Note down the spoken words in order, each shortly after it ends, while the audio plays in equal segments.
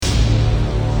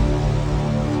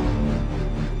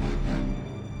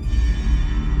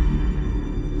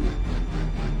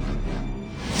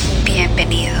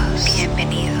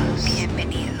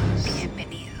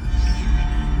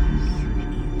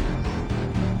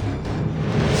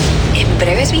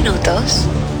breves minutos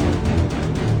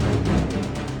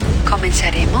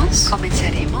comenzaremos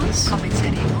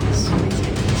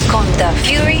con The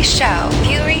Fury Show.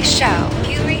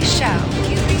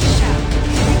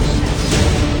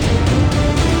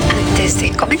 Antes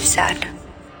de comenzar,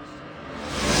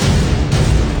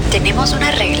 tenemos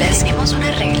unas reglas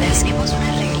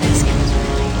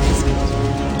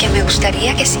que me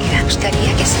gustaría que sigan.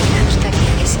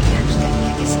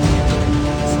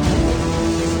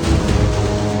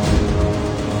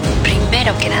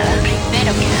 Primero que nada,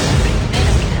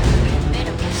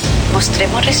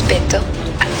 mostremos respeto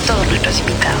a todos nuestros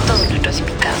invitados.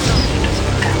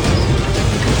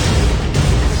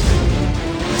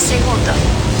 Segundo,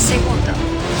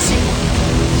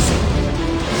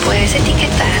 puedes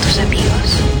etiquetar a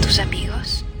tus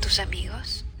amigos,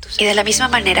 y de la misma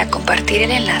manera compartir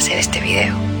el enlace de este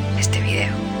video.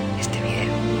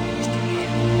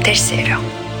 Tercero,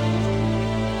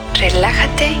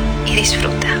 relájate y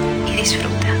disfruta,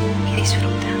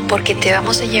 porque te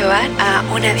vamos a llevar a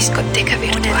una discoteca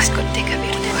virtual.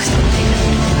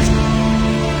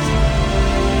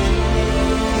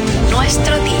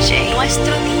 Nuestro DJ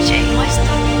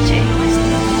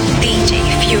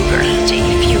Fuger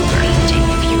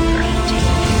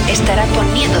estará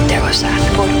poniéndote a gozar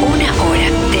por una hora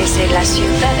desde la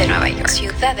ciudad de Nueva York.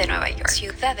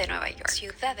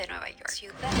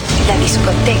 La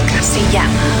discoteca se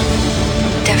llama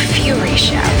The Fury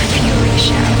Show.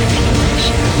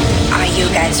 Are you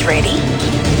guys ready?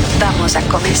 Vamos a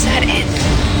comenzar en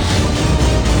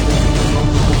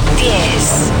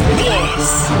 10,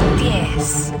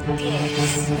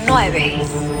 9,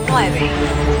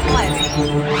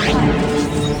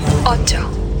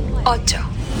 8,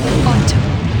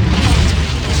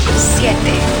 7,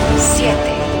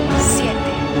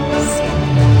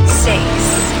 6,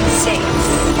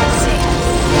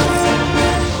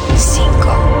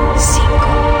 5,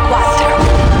 4,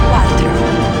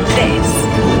 3,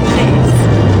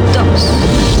 2,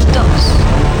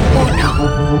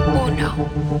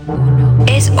 1.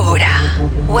 Es hora.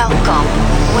 Welcome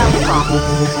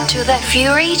to The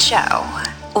Fury Show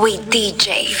with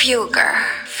DJ Fuger.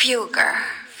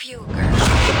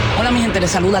 Hola mi gente, les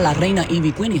saluda la reina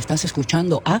Ivy Queen y estás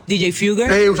escuchando a DJ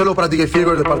Fuger. Hey, un saludo para DJ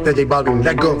Fuger de parte de J Balvin.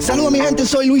 Let's go. Saludos mi gente,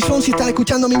 soy Luis Fonsi y estás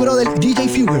escuchando a mi brother DJ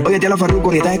Fuger. Oye, te habla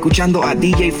Farruko y estás escuchando a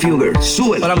DJ Fuger.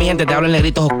 Súbelo. Hola mi gente, te habla el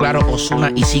negrito Ojo Claro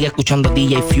Ozuna y sigue escuchando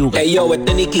DJ Fuger. Hey yo,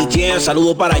 este Nicky Jam,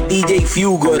 saludo para DJ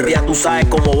Fuger. Ya tú sabes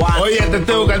cómo va. Oye, este es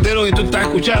Teo Calderón y tú estás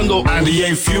escuchando a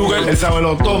DJ Fuger. El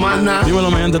sábado tomana.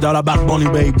 Dímelo mi gente, te habla Bad Bunny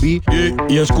Baby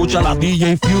y escucha la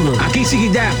DJ Fuger. Aquí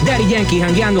sigue Daddy Yankee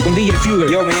jangueando con DJ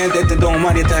Fuger. Yo mi gente, este es Don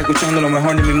Omar y estás escuchando lo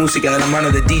mejor de mi música de la mano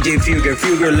de DJ Fuger.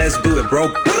 Fuger, let's do it,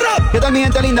 bro. ¿Qué tal mi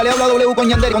gente linda? Le habla W con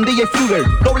Yandel con DJ Fuger.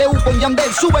 W con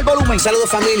Yandel, sube el volumen. Saludos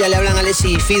familia, le hablan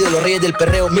Alessi y Fido, los reyes del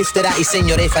perreo, Mr. A y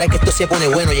Señor F. Para que esto se pone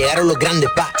bueno, llegaron los grandes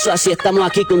packs. Así estamos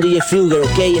aquí con DJ Fuger,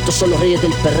 ¿ok? Estos son los reyes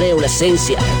del perreo, la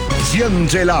esencia.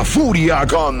 Siente la furia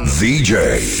con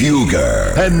DJ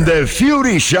Fuger en The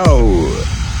Fury Show.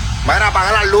 Mira,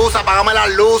 apágame las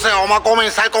luces. Vamos a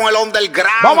comenzar con el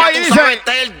underground. Vamos ahí, tú sabes,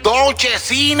 este es el Don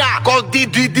Chesina con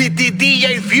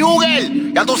DJ Fuger.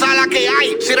 Ya tú sabes la que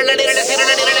hay.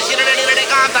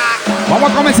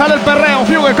 Vamos a comenzar el perreo,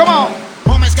 Fuger, come on.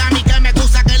 Homes que a mí que me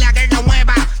gusta que la guerra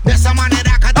mueva. De esa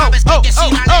manera cada vez que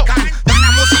Chesina le cae.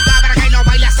 Gana música para que lo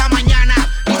baile hasta mañana.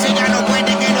 Y si ya no puede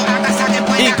que lo haga, saque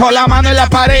pueda. Y con la mano en la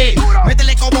pared.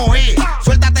 Métele como es.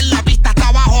 Suéltate en la pista hasta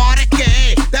abajo, ahora es que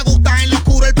es. Te gusta en lo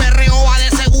oscuro, el perreo va de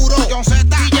seguro. John Z,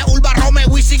 DJ Urba, Rome,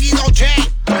 Wisin y Doche.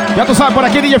 Ya tú sabes, por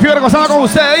aquí DJ Fuger gozando con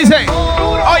ustedes, dice.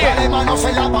 Oye,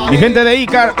 mi gente de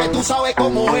Icar,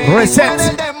 reset.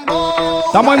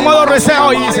 Estamos en modo reset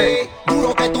hoy, dice.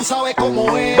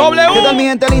 W. ¿Qué tal mi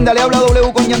gente linda? Le habla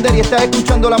W con Yandel y estás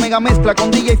escuchando la mega mezcla con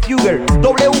DJ Fuger.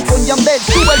 W con Yandel,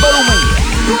 sube el volumen.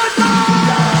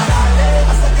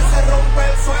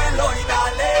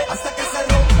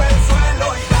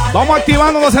 Vamos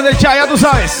activándonos en el chat, ya tú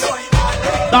sabes.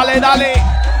 Dale.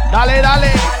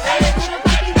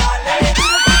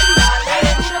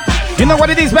 You know what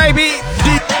it is, baby.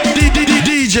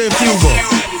 DJ Fuger.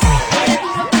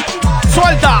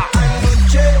 Suelta.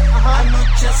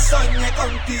 Anoche soñé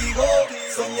contigo,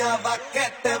 soñaba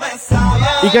que te besaba.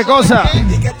 ¿Y qué cosa?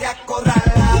 Y que te acorralaba.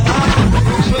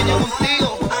 Sueño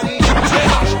contigo. Anoche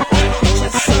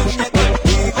soñé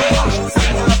contigo,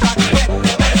 soñaba que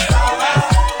te besaba.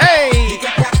 ¡Ey! Y que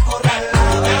te acorralaba.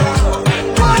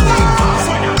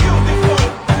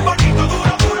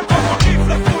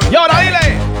 Y ahora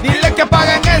dile que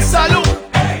paguen el salud.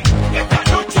 Esta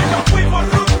noche nos fuimos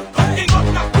rumbo, contigo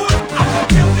te apuro.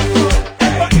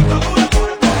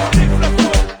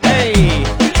 ¡Ey!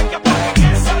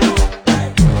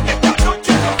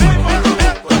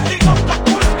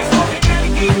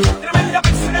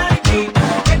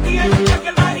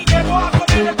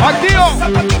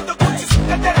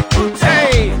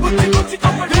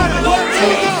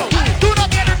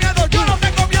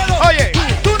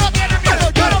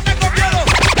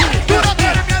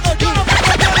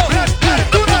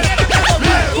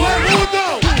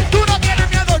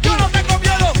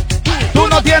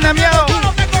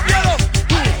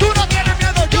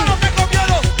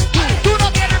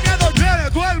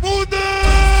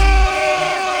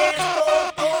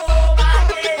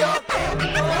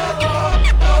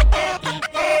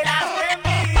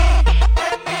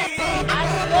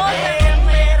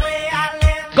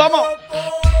 ¿Cómo?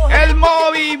 El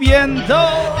movimiento.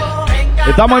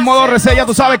 Estamos en modo reset, ya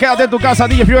tú sabes, quédate en tu casa,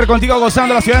 DJ Fever contigo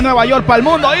gozando la ciudad de Nueva York para el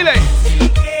mundo, dile.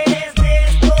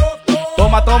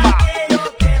 Toma, toma.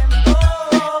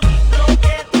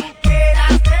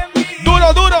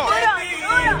 Duro, duro.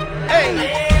 Ey.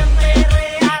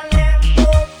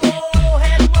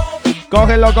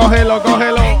 Cógelo, cógelo,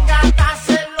 cógelo.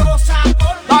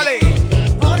 Dale.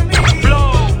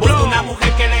 Una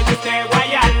mujer que le guste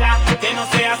guayarla, que no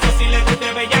sea así, le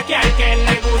guste bellaquear, que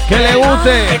le guste. Que le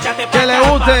guste, que le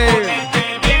guste.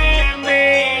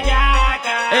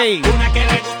 Ey. Una que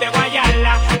le guste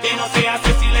guayarla, que no sea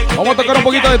así, le guste. Vamos a tocar un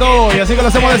poquito de todo y así que lo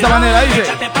hacemos de esta manera, dice.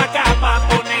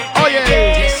 Oye.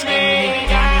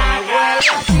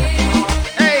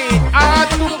 Ey, a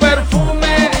tu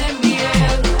perfume.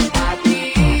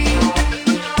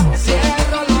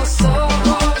 Cierro los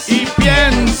ojos y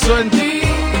pienso en ti.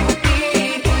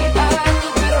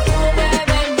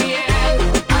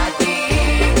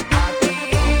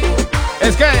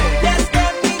 Es que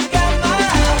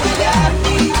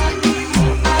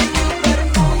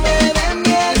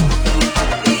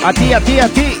a ti, a ti, a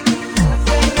ti.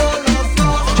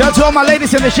 Shout to all my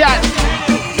ladies in the chat.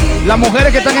 Las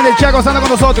mujeres que están en el chat gozando con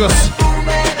nosotros.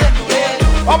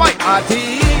 Oh my, a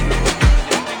ti.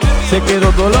 Se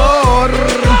quedó dolor.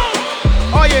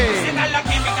 Oye.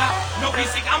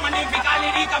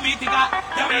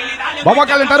 Vamos a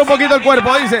calentar un poquito el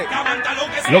cuerpo, dice.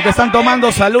 Lo que están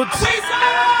tomando, salud.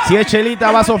 Si es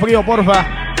chelita, vaso frío, porfa.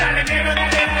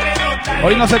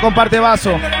 Hoy no se comparte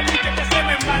vaso.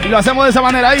 Y lo hacemos de esa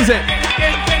manera, dice.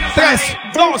 3,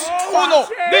 2, 1,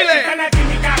 dile.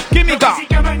 Química.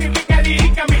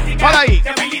 Para ahí.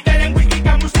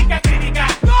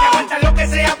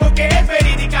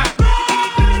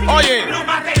 Oye.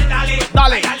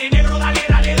 Dale.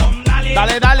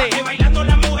 Dale, dale.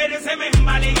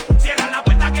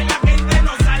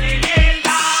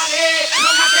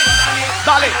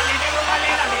 Dale.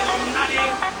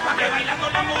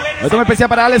 Esto es especial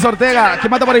para Alex Ortega.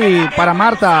 ¿Quién mata por ahí? Para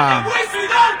Marta.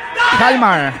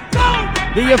 Calmar.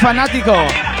 DJ Fanático.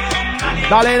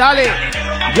 Dale, dale.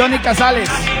 Johnny Casales.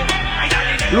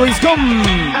 Luis Com.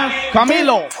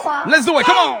 Camilo. Let's do it.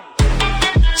 Come on.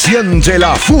 Siente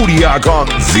la furia con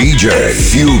DJ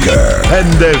Fugger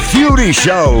and the Fury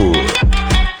Show.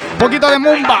 Un poquito de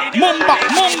mumba, mumba,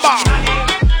 mumba.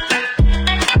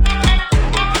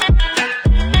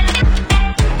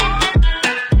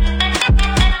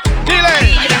 Dile.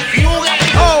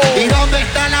 Oh. ¿Y dónde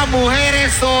están las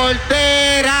mujeres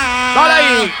solteras? Dale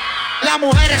ahí. Las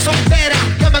mujeres solteras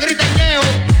que me griten ñeo.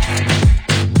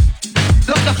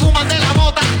 Los que fuman de la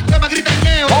mota que me griten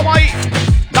ñeo. Vamos ahí.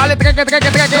 Dale, treque,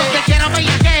 treque, treque. Los que quieran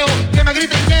bellaqueo que me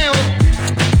griten ñeo.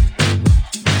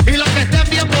 Y los que estén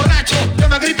bien borrachos que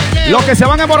me griten ñeo. Los que se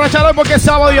van a emborrachar hoy porque es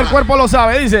sábado y el cuerpo lo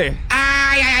sabe, dice.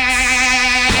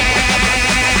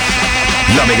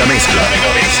 La mega mezcla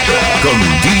con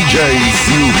DJ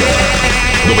Fugger.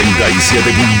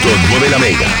 97.9 la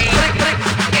mega.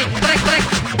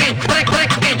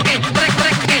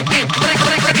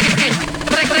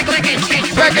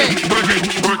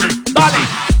 Dale.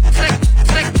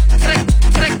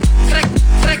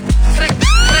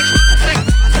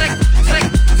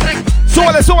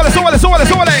 Súbale, súbale, súbale, súbale,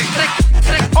 súbale.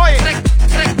 Oye.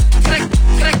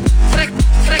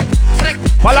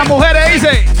 Para las mujeres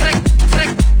dice.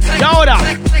 Y ahora.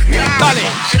 Dale.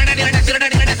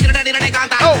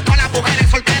 Para las mujeres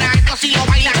solteras esto sí lo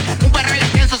bailan. Un perro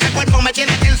intenso, ese cuerpo me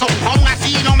tiene tenso. Aún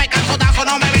así no me canso, tazo,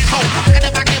 no me beso.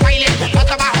 Sáquete pa' que baile, no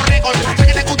trabajo récord. Sé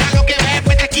que te gusta lo que ves,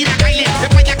 pues te esquina baile.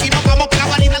 Después de aquí nos vamos para la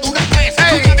guarida de una vez. Tú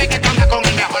sabes que tú andas con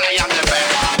el mejor allá de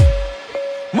ver.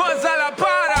 Moza la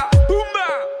para, pumba.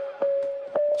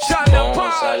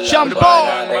 Shampoo.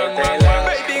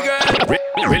 Baby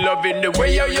girl. We loving the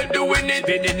way how you doing it,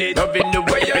 spinning it. Loving the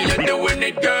way how you doing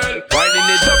it, girl. Winding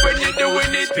it up when you're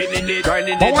doing it, spinning it,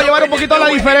 grinding it. Vamos a llevar un poquito la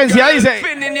diferencia, dice.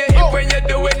 Spinning your hip when you're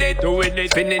doing it,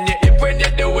 spinning your hip when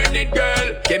you're doing it,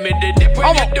 girl. Give me the dip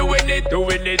when you're doing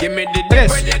it, give me the dip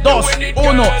when 3, you're 2, doing it,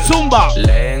 1, girl. zumba.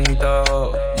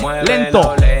 Lento, muévelo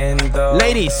Lento. lento.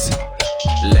 Ladies.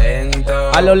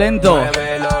 Lento. A lo lento.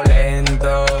 Muévelo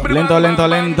lento. Lento, lento,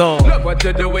 lento. Love what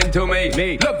you're doing to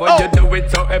me. Love what you do it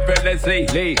so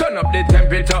effortlessly. Turn up the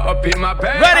temperature up in my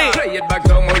bed. Ready. Play it back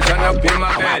slow motion up in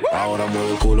my bed. Ahora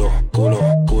mueve el culo, culo,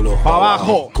 culo. Pa'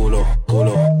 abajo. Culo,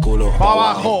 culo, culo. Pa'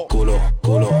 abajo. Culo,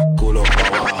 culo, culo. Pa'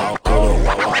 abajo, culo,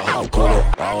 abajo, culo.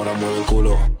 Ahora mueve el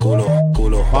culo, culo,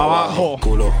 culo. Pa' abajo.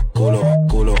 Culo, culo,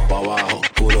 culo. Pa' abajo,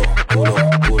 culo, culo,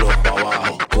 culo. Pa'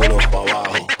 abajo, culo, pa'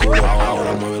 abajo, culo.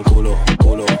 Ahora mueve el culo,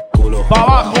 culo, culo. Pa'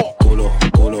 abajo. Culo,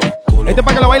 culo, culo. Este es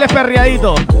para que lo bailes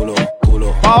perreadito. Culo,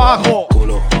 culo. Pa' pa' abajo.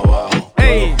 Culo pa' abajo.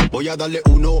 Ey. Voy a darle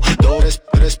 1, 2,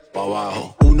 3 pa'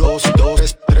 abajo. 1,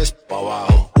 2, 3 pa'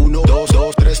 abajo. 1,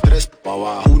 2, 3 pa'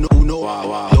 abajo. 1, pa'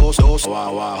 abajo. 2 pa'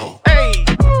 abajo. Ey.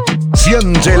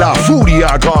 Siente la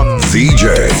furia con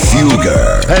DJ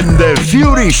Fugger and the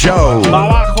Fury Show. Pa'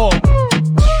 abajo.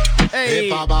 Ey.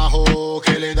 Pa' abajo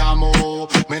que le damos.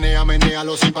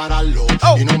 Menéalo sin pararlo.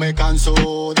 Oh. Y no me canso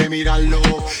de mirarlo.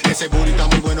 Ese booty está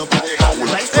muy bueno para dejarlo.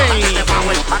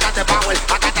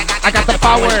 I got the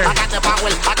power.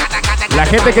 La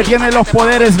gente que tiene los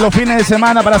poderes los fines de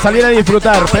semana para salir a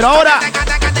disfrutar. Pero ahora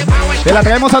te la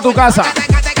traemos a tu casa.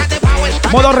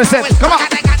 Modo reset. Come on.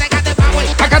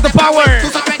 I got the power.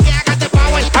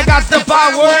 I got the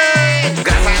power.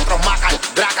 Grasa de tromacal,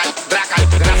 dracal, dracal,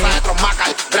 grasa de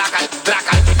tromacal, dracal,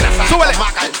 dracal, grasa de Súbele.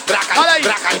 tromacal, dracal, Dale ahí.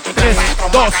 dracal, 3,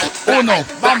 2, 1,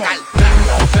 vamos.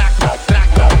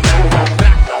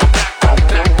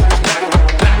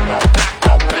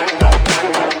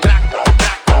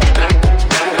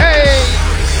 Hey.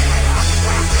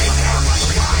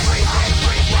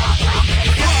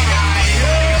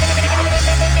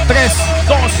 Tres,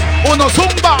 dos, uno,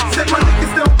 zumba.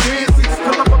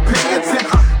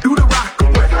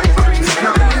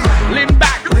 Lean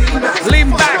back,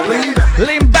 lean back,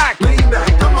 lean back.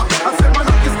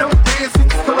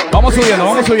 Vamos subiendo,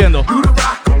 vamos subiendo.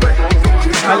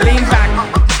 Lean back,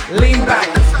 lean back.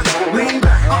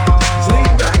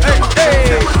 Hey,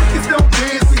 hey.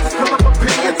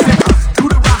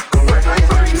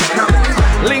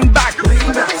 Lean back,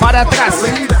 para atrás,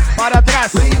 para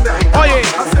atrás. Oye.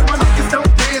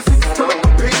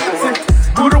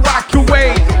 Walk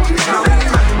away.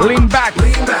 Lean back,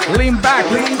 lean back.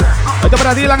 Esto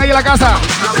para Dylan ahí en la casa.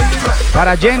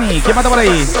 Para Jenny, ¿quién mata por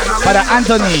ahí? Para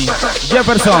Anthony,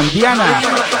 Jefferson, Diana,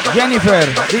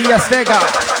 Jennifer, DJ Azteca.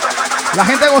 La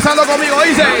gente gozando conmigo,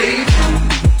 dice.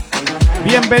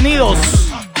 Bienvenidos.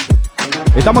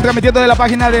 Estamos transmitiendo de la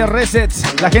página de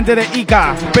Resets. La gente de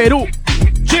Ica, Perú.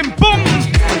 Chimpum.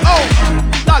 Oh,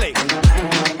 dale.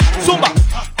 Zumba.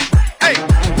 Hey.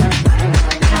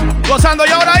 Gozando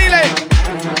y ahora dile.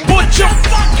 Put your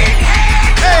fucking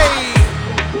hand. Hey.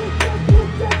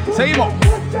 Seguimos.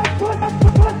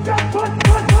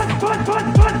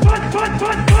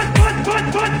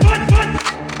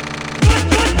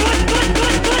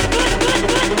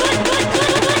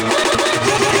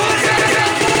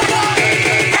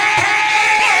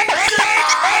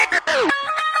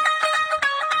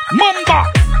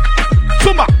 Mamba.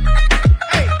 Zumba.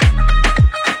 Hey.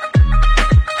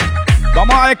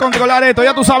 Vamos a descontrolar esto,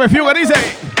 ya tú sabes, Fugger dice.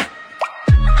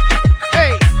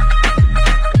 Hey.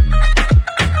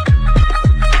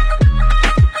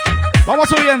 Vamos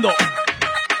subiendo.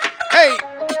 Hey.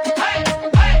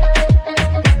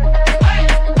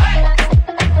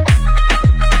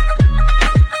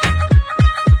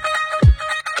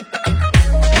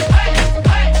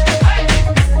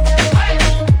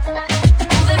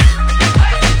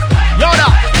 Y ahora,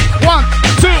 1,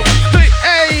 2, 3,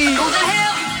 hey. Who the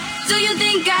hell do you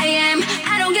think I am?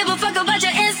 I don't give a fuck about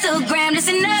your Instagram.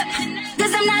 Listen up,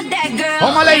 cause I'm not that girl.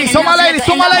 Oh my ladies, come on.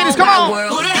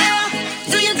 Who the hell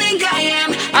do you think I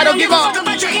am? I don't give a fuck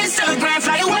about your Instagram.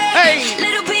 Fly away, hey.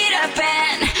 little Peter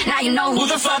Pan. Now you know who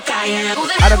the fuck I am.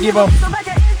 I don't give a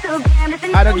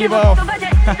I don't give a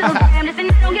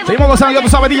Seguimos gozando, ya tú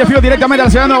sabes, DJ Fugger directamente a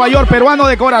la ciudad de Nueva York, peruano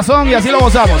de corazón, y así lo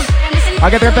gozamos.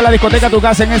 Hay que traerte la discoteca a tu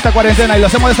casa en esta cuarentena y lo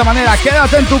hacemos de esta manera.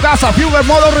 Quédate en tu casa, Fugger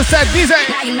modo reset, dice.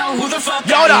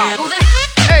 Y ahora,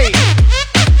 hey.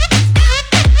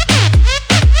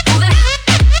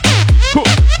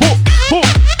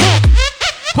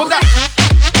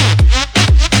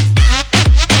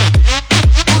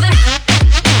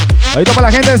 Ahorita para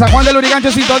la gente de San Juan del Lurigancho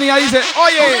en sintonía dice,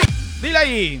 oye, dile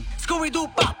ahí.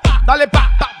 Dale pa,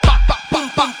 pa, pa, pa, pa,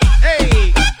 pa.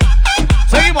 Hey.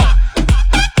 Seguimos.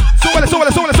 Súbele,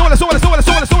 súbele, súbele, súbele, súbele, súbele,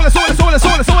 súbele, súbele, súbele, súbele,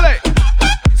 súbele, súbele.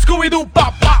 Scooby-Doo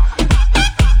pa, pa.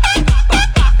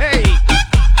 Hey.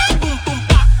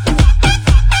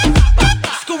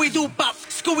 Scooby-Doo pa,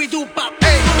 Scooby-Doo pa.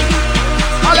 Hey.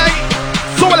 Dale ahí.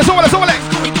 Súbele, súbele, súbele.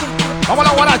 Vamos a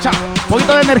la guaracha. Un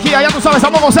poquito de energía, ya tú sabes,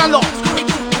 estamos gozando.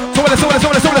 Súbele, súbele,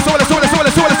 súbele, súbele, súbele, súbele,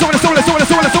 súbele, súbele, súbele, súbele, súbele,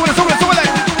 súbele, súbele, súbele, súbele.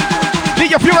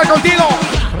 DJ Fugger contigo.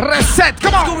 Reset,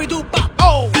 come on.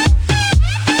 Oh.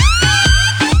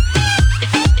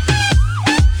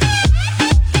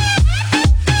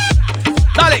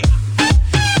 Dale.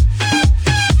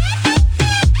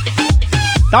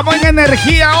 Estamos en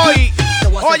energía hoy.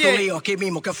 Oye. Aquí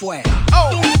mismo, ¿qué fue? Oh.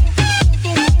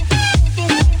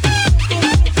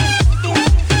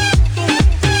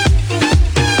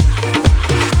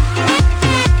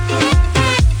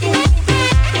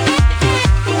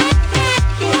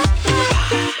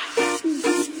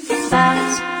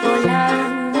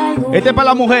 Este es para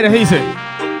las mujeres, dice.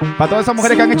 Para todas esas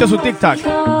mujeres que han hecho su TikTok.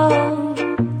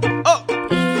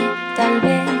 Tal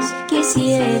vez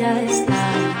quisiera estar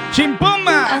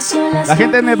Chimpuma. a solas La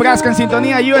gente de Nebraska en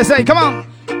sintonía, USA, come on.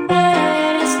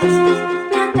 eres tú,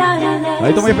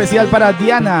 Ahorita muy especial para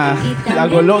Diana, la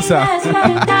golosa.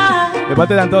 De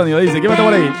parte de Antonio, dice. ¿Quién está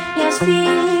por ahí?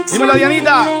 Dímelo,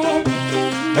 Dianita.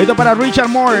 Ahorita para Richard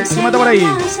Moore. ¿Quién está por ahí?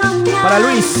 Para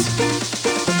Luis.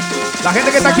 La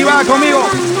gente que está activada conmigo.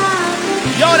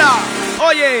 Y ahora,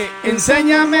 oye,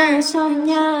 enséñame.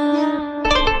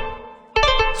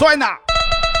 Suena.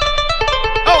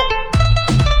 Oh.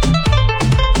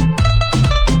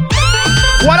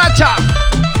 Guaracha.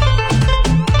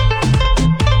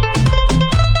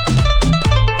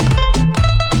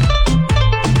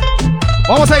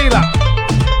 Vamos a irla.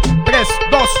 3,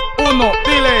 2, 1,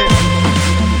 dile.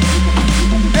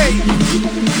 Hey.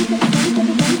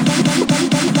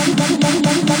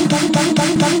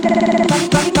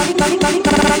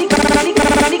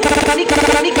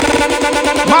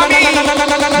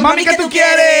 Mami, ¿qué tú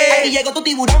quieres? Aquí llegó tu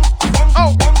tiburón.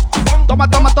 Oh. Toma,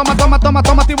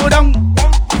 tiburón.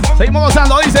 Seguimos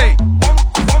gozando, dice.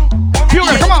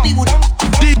 Fuger, come on.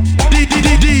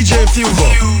 DJ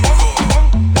Fuger.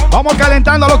 Vamos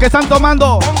calentando a los que están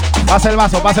tomando. Pasa el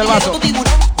vaso.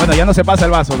 Bueno, ya no se pasa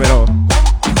el vaso, pero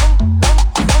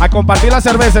a compartir la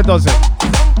cerveza entonces.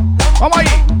 Vamos ahí.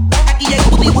 Aquí llegó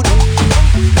tu tiburón.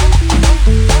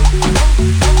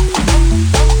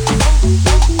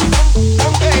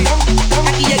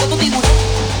 Aquí llegó tu tiburón.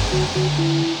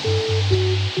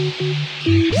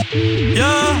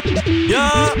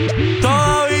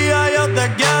 Todavía yo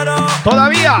te quiero.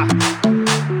 Todavía.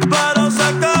 Pero sé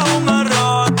que es un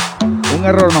error. Un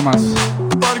error nomás.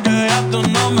 Porque ya tú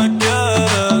no me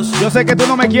quieres. Yo sé que tú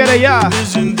no me quieres ya. Y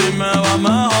sin ti me va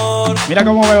mejor. Mira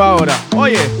cómo me va ahora.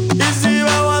 Oye. Y si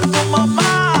veo a tu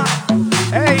mamá,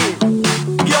 Hey.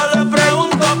 yo le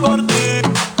pregunto por ti.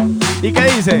 ¿Y qué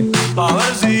dice? Pa'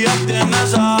 ver si ya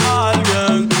tienes a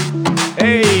alguien.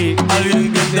 Hey.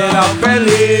 Alguien que te haga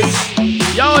feliz.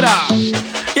 Y ahora.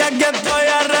 Y aquí estoy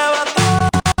arrebatado.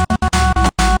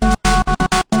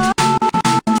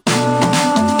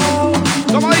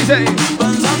 ¿Cómo dice?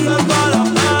 Pensando en todas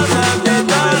las veces que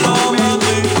te lo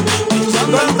metí.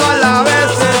 Pensando en Todas las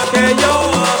veces que yo.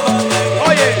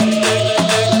 Oye.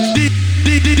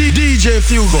 DJ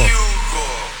Fuger.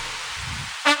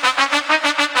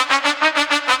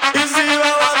 Y si veo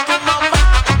a tu mamá,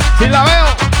 Si la veo.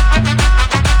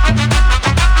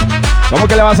 ¿Cómo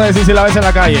que le vas a decir si la ves en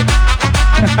la calle?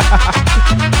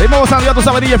 Seguimos gozando, ya tú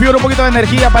sabes, DJ Fuger, un poquito de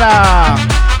energía para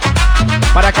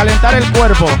calentar el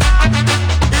cuerpo.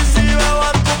 y si veo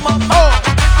a tu mamá. Oh.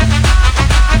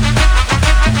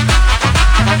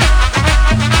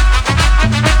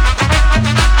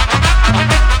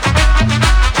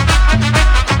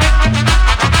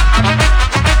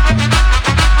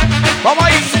 Vamos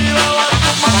ahí.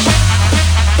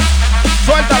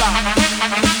 Suéltala.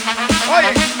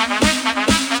 Oye.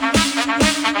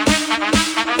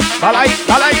 Dale ahí.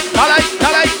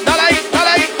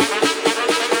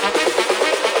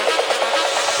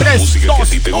 3, 2,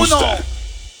 1.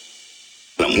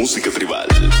 La música tribal.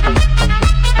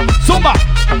 Zumba.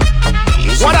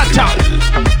 Guaracha.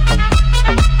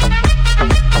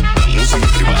 La música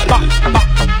tribal. Pa.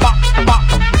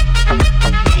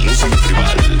 La música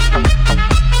tribal.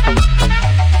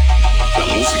 La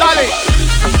música Dale.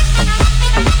 tribal.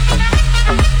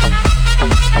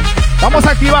 Vamos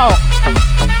activados.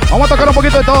 Vamos a tocar un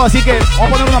poquito de todo, así que vamos a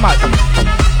poner una más.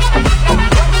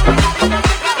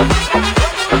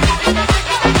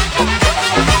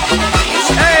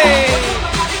 ¡Hey!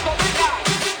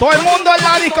 Todo el mundo en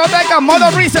la discoteca,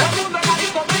 modo reset.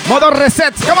 Modo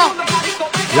reset, come on.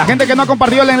 La gente que no ha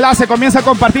compartido el enlace, comienza a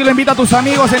compartirlo, invita a tus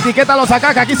amigos, etiquétalos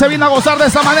acá, que aquí se viene a gozar de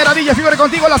esa manera. DJ Fuger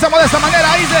contigo, lo hacemos de esa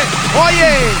manera, dice.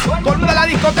 Oye, todo el mundo en la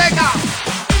discoteca.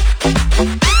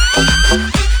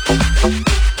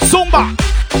 Zumba.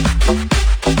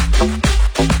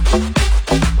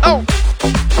 Oh.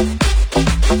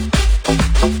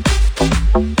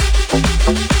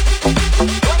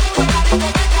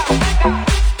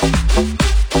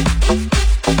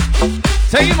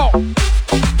 Seguimos.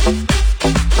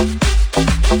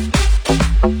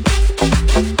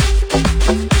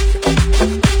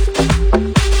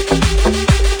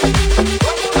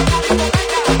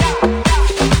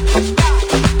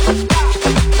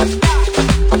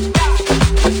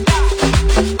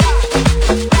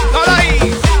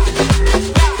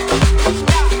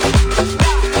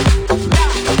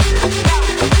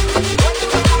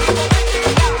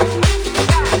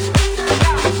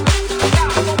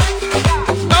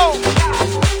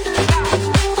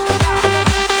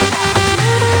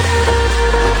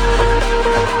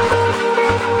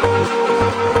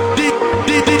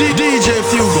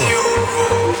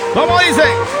 ¿Cómo dice?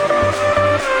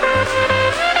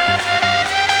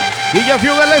 DJ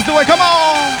Fuger, let's do it, come on.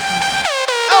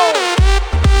 Oh.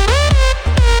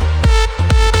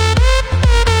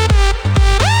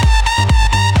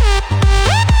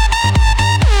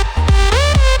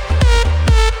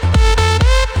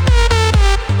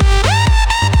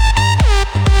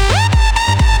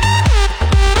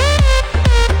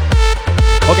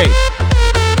 Ok,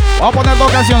 vamos a poner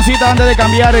dos cancioncitas antes de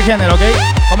cambiar el género, ok.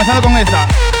 Comenzando con esta.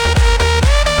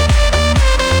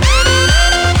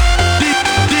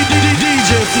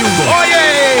 Oye,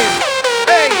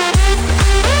 hey.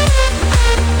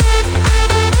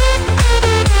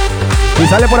 Si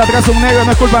sale por atrás un negro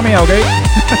no es culpa mía, ok.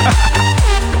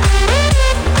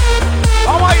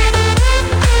 Vamos ahí.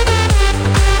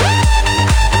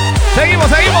 Seguimos,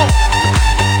 seguimos.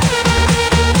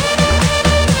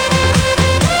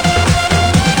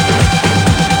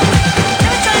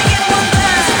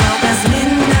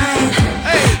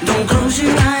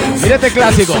 Mira este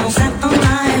clásico.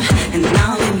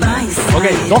 Ok,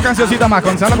 dos cancioncitas más,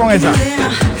 comenzando con esa.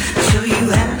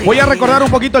 Voy a recordar un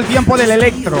poquito el tiempo del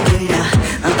electro.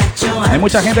 Hay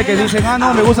mucha gente que dice, ah,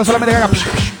 no, me gusta solamente que haga...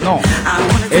 No,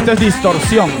 esto es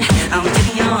distorsión.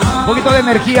 Un poquito de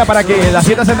energía para que la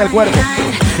sientas en el cuerpo.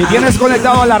 Si tienes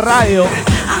conectado a la radio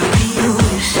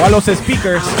o a los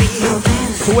speakers,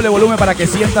 súbele volumen para que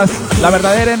sientas la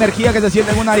verdadera energía que se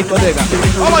siente en una discoteca.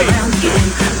 ¡Vamos ahí!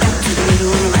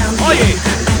 Oye,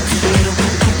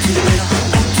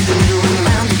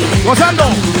 gozando.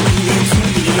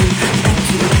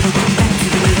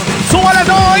 Súbale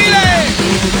todo, dile.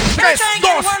 3,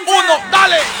 2, 1,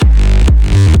 dale.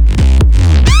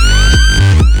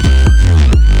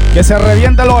 Que se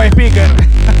revienten los speakers.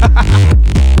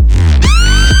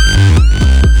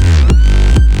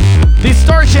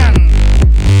 Distortion.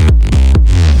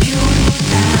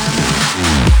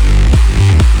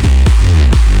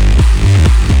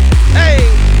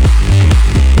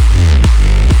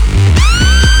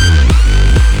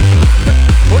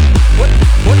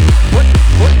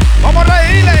 Vamos a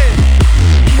reírle.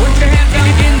 Put your hands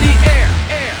in the air,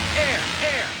 air, air,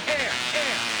 air, air,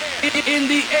 air, in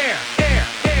the air, air,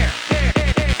 air,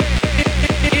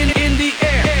 in the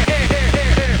air,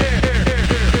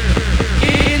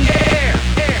 in the air.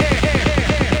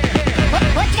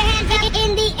 Put your hands up in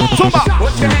the air. Zumba.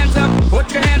 Put your hands up, put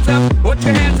your hands up, put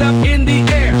your hands up in the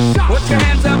air. Put your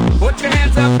hands up, put your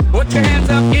hands up, put your hands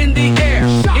up in the air,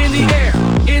 in the air,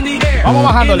 in the air. Vamos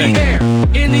bajándole. In the air,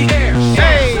 in the air.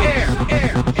 Hey.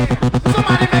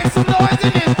 Somebody make some noise in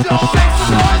it, Joe. Make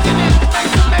some noise in it. Make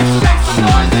some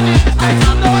noise in it. Make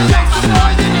some noise, make some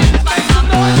noise in it. Make some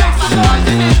noise, make some noise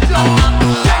in it, Joe.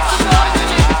 Make some noise in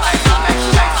it. Make some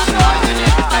noise in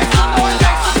it. Make some noise,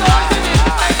 make some noise in it.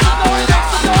 Make some noise, make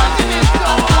some noise in it,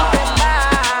 Joe.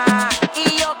 Y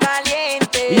yo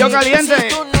caliente. Y yo caliente. Si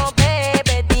tú no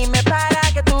bebes, dime para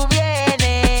que tú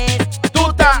vienes. Tú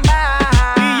estás.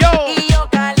 Y yo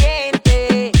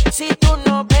caliente. Si tú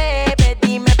no bebes,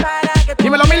 dime para que tú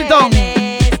dímelo, Milton.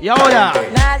 Y ahora.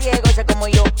 Nadie goza como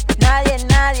yo. Nadie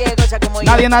goza como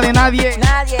yo. Nadie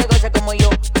goza como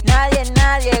yo.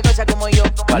 Nadie goza como yo.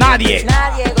 Nadie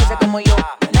goza como yo.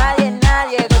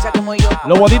 Nadie goza como yo.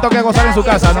 Lo bonito que es gozar en su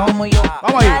casa, ¿no?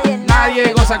 Vamos ahí.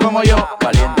 Nadie goza como yo.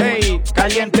 Caliente. Ey,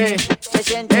 caliente. Se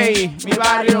siente. Ey, mi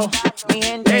barrio. Mi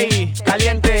gente. Ey,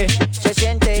 caliente. Se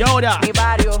siente. Y ahora. Mi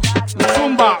barrio. Mi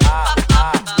zumba.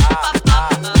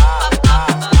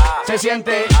 Se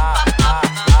siente.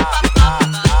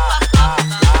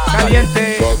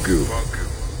 Caliente. Fuck you.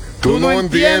 Tú no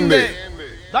entiendes.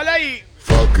 Dale ahí.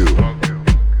 Fuck you.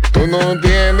 Tú no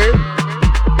entiendes.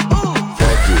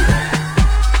 Fuck you.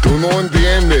 Tú no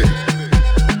entiendes.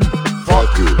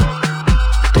 Fuck you.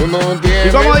 Tú no entiendes. ¿Y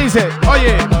cómo dice?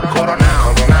 Oye.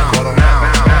 Coronao, coronao, coronao,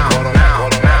 coronao, coronao,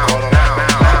 coronao,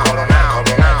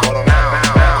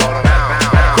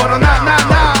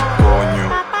 Coño.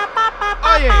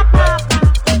 Oye.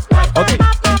 Ok.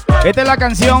 Esta es la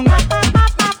canción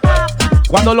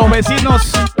cuando los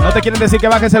vecinos no te quieren decir que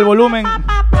bajes el volumen.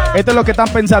 Esto es lo que están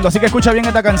pensando, así que escucha bien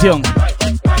esta canción.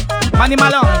 Manny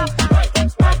Malone.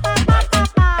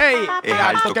 Ey, es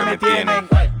alto que me tienen.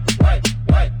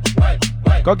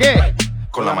 ¿Con qué?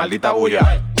 Con la maldita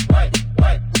bulla.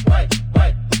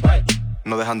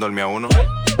 No dejan dormir a uno.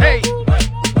 Ey.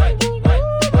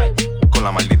 Con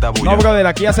la maldita bulla. No, brother,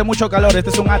 aquí hace mucho calor. Este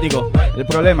es un ático. El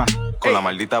problema. Con la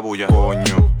maldita bulla.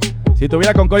 Coño. Si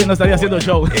tuviera con Cory no estaría haciendo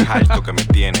show. Es alto que me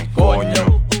tiene.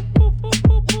 Coño.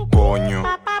 Coño.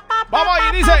 Vamos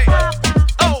ahí, dice.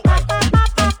 Oh.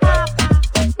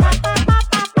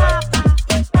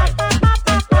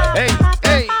 Ey,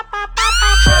 ey.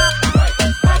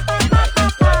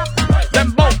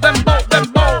 Dembow,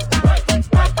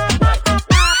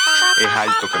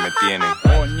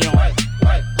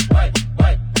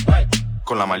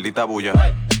 maldita bulla.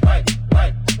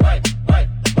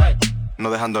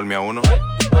 No dejan dormir a uno.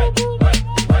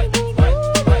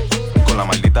 Con la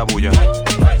maldita bulla.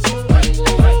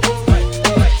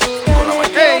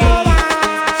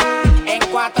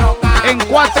 En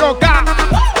 4K.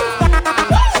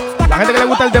 La gente que le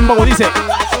gusta el dembow dice: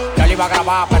 yo le iba a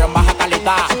grabar, pero en baja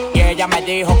calidad. Y ella me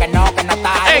dijo que no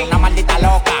está. Es una maldita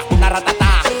loca, una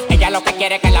ratata. Ella lo que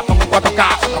quiere es que la ponga en 4K.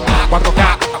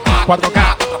 4K,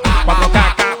 4K,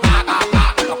 4K.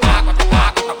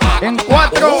 En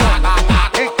 4K.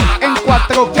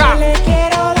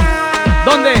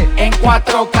 ¿Dónde? En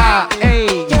 4K.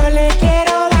 Ey. Yo le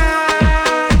quiero dar.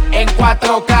 En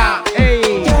 4K.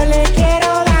 Ey. Yo le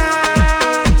quiero dar.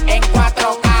 En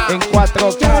 4K. En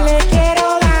 4K. Yo le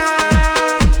quiero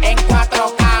dar. En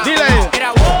 4K. Dile.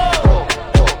 Mira, wow.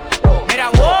 Mira,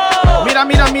 wow. Mira.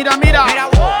 Mira, wow.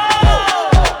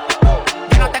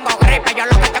 Yo no tengo gripe, yo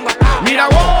lo que tengo es calma. Mira,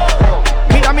 wow.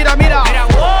 Mira. Mira, wow.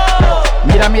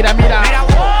 Mira. Mira, wow.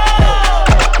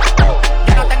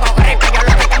 Yo no tengo gripe, yo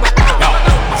lo que tengo es calma.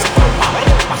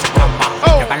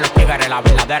 Llegan los tigres, la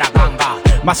verdadera ganga.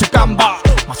 Mazucamba.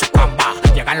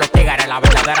 Llegan los tigres, la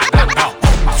verdadera ganga.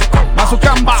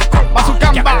 Mazucamba.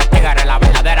 Llegan los tigres, la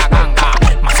verdadera ganga.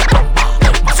 Llegan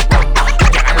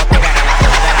los tigres, la verdadera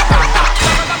ganga.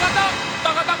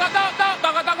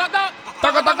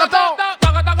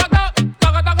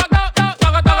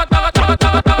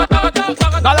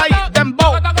 Dale ahí,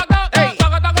 dembow. Ey.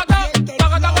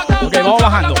 Ok, vamos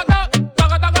bajando.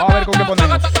 Vamos a ver con qué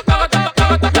ponemos.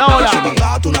 Y ahora.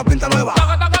 Date una pinta nueva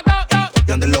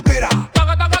y andes lo que era.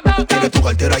 Tienes tu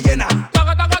cartera llena.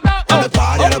 No le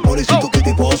pares a la policía, tu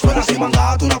tipo suena. Si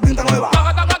mandaste una pinta nueva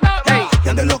y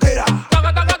andes lo que era.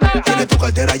 Tienes tu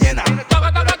cartera llena.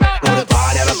 No le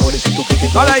pares a la policía, tu tipo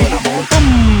Dale ahí. suena.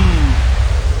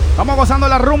 Estamos gozando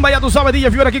la rumba, ya tú sabes,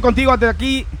 DJ Fiore aquí contigo, desde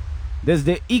aquí,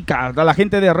 desde Ica, a la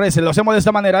gente de Reset. Lo hacemos de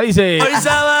esta manera, dice: Hoy se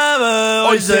bebe,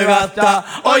 hoy se gasta,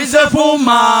 hoy se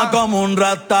fuma como un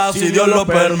rata, si Dios lo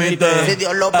permite. Si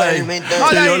Dios lo permite.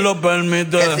 Si Dios lo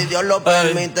permite. Que si Dios lo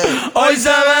permite. Hoy se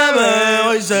bebe,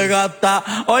 hoy se gasta,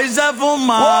 hoy se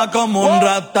fuma como un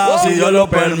rata, si Dios lo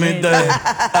permite.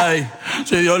 Ey,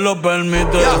 si Dios lo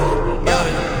permite.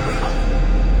 Dale.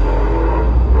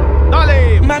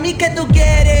 Mami, ¿qué tú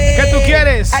quieres? ¿Qué tú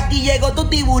quieres? Aquí llegó tu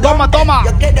tiburón. Toma.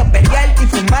 Yo quiero perrearte y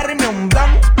fumarme un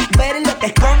blunt. Ver lo que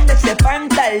esconde ese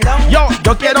pantalón. Yo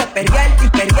quiero perrearte.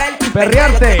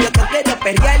 Perrearte. Yo quiero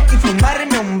perrearte y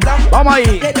fumarme un blunt. Vamos ahí.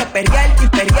 Yo quiero perrearte. Yo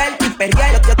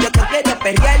quiero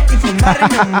perrearte y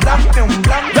fumarme un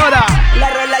blunt. Llora. La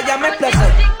rola ya me explotó.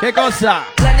 ¿Qué cosa?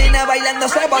 La nena bailando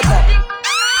se botó.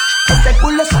 Ese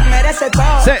culo se merece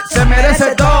todo. Se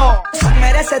merece todo. Se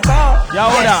merece todo. Y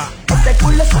ahora. Ese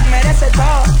culo se merece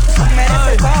todo. Se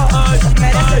merece todo. Se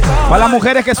merece todo. Para las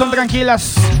mujeres que son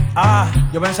tranquilas,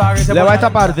 Yo pensaba que se le va esta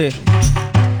parte.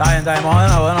 Está bien,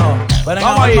 bueno.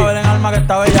 Vamos ahí. Ven en alma que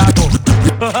está bellaco.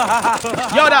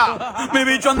 Llora. Mi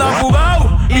bicho anda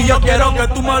jugado y yo quiero que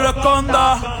tú me lo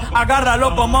escondas.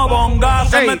 Agárralo como bonga.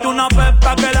 Se Ey. mete una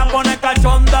pepa que la pone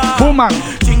cachonda. Fuman.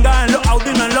 Chinga en los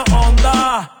Audi, no en los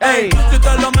Honda. Ey. Si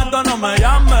te lo meto, no me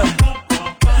llames.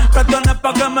 Que tienes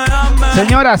pa' que me ames.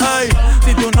 Señoras. Ey,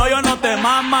 si tu novio no te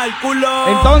mama el culo.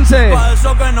 Entonces. Pa'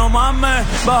 eso que no mames.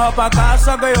 Baja pa'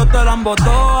 casa que yo te la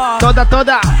embotoa.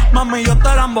 Toda. Mami, yo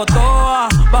te la embotoa.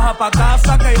 Baja pa'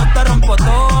 casa que yo te rompo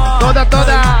toa.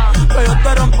 Toda. Que yo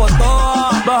te rompo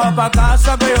toa. Baja pa'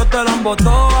 casa que yo te la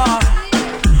embotoa.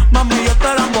 Mami, yo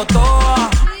te la embotoa.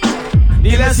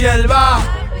 Dile si él va.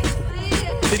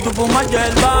 Si tú fumas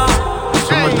hierba.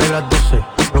 Somos de las 12,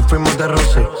 nos fuimos de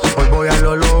roce. Hoy voy a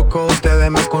lo loco, ustedes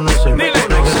me conocen. Dile.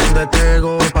 No hay donde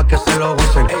tego pa' que se lo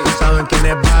gocen. Saben quién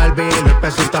es Barbie, el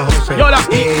pesita José. Llora.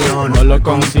 Y yo no lo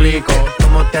complico.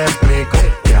 ¿Cómo te explico?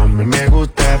 Que a mí me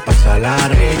gusta pasarla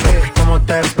rico. ¿Cómo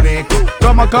te explico?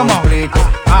 ¿Cómo? Complico.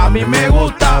 A mí me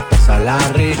gusta pasarla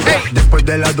rico. Después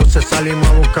de las 12 salimos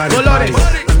a buscar el Dolores.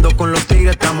 party. Ando con los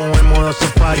tigres, estamos en modo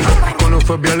safari. Con un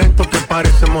fue violento que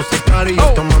parecemos secari.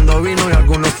 Tomando vino y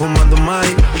algunos fumando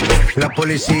mai. La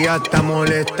policía está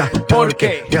molesta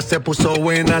porque ya se puso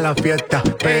buena la fiesta.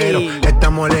 Pero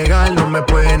estamos legal, no me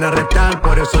pueden arrestar.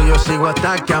 Por eso yo sigo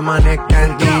hasta que amanezca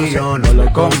el día. Yo no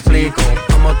lo complico,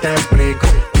 ¿cómo te explico?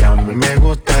 Que a mí me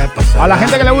gusta pasar. A la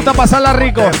gente que le gusta pasarla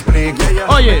rico.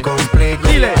 Oye,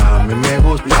 dile. A mí me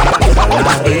gusta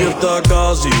pasarla Ella rico. está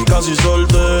casi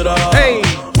soltera. Ey.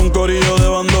 Un corillo de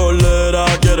bandolera.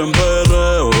 Quieren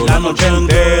perreo la noche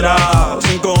entera.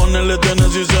 Sin cojones le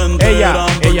tienen si se enteran.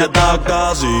 Ella está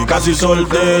casi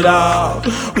soltera.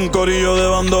 Un corillo de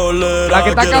bandolera. La que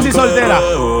está quieren casi soltera.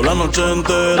 perreo la noche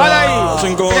entera. Dale ahí.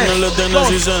 Sin cojones le tienen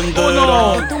si se enteran.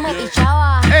 Uno. Tú me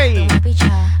pichabas. Ey.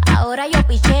 Ahora yo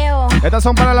picheo. Estas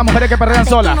son para las mujeres que perrean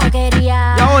solas. No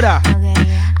quería. Y ahora.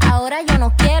 Ahora yo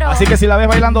no quiero. Así que si la ves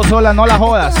bailando sola, no la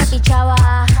jodas. Tú me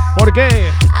pichabas. ¿Por qué?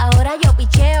 Ahora yo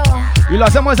picheo. Y lo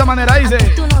hacemos de esa manera, dice.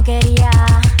 Tú no querías.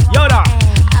 Y ahora.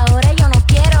 Ahora yo no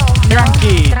quiero.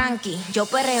 Tranqui. Tranqui. Yo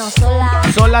perreo sola.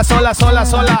 Sola, sola, sola,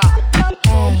 sola.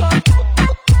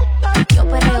 Yo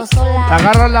perreo sola.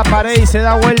 Agarra la pared y se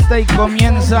da vuelta y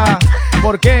comienza.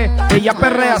 ¿Por qué? Ella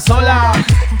perrea sola.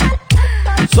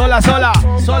 Sola, sola,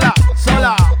 sola,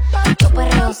 sola. Yo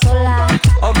perreo sola.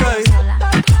 Ok.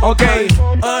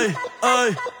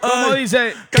 ¿Cómo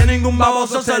dice? Que ningún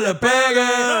baboso se le pegue.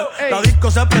 La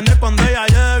disco se prende cuando ella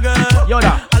llegue. Y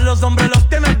ahora. A los hombres los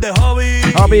tienes de hobby.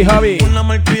 Hobby. Una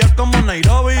malcria como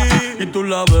Nairobi. Y tú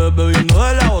la ves bebiendo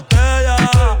de la botella.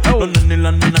 Los nenes y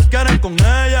las nenas quieren con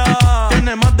ella.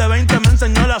 Tiene más de 20, me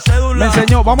enseñó la cédula. Me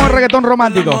enseñó, vamos al reggaetón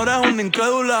romántico. Ahora es una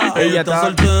incrédula. Ella Ella está está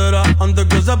soltera antes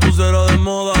que se pusiera de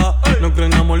moda. No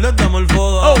creen amor, le damos el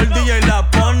foda. El DJ la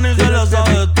pone y se la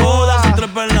sabe toda. Se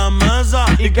trepa en la mesa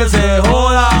y que se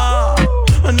joda.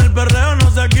 En el perreo no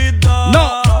se quita.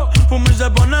 No. Fuma y se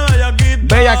pone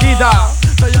bellaquita. Bellaquita.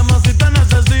 Te llama si te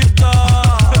necesita.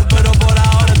 Pero por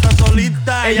ahora está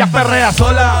solita. Ella perrea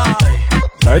sola.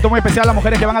 Esto es muy especial a las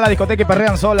mujeres que van a la discoteca y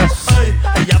perrean solas.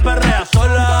 Ella perrea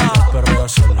sola.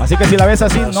 Así que si la ves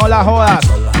así, no la jodas.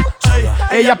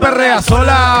 Ella perrea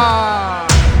sola.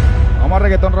 Vamos a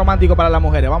reggaetón romántico para las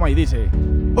mujeres. Vamos ahí, dice.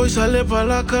 Hoy sale para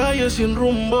la calle sin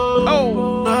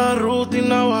rumbo. La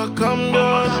rutina va a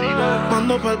cambiar.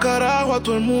 Mando para el carajo a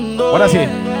todo el mundo. Ahora sí.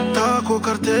 Taco,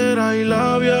 cartera y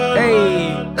labial.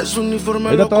 Ey. Es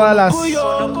uniforme. Ahorita todas las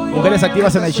mujeres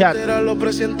activas en el chat. Lo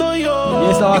presento yo.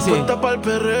 Y esto va así. Para el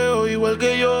perreo igual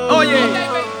que yo. Oye.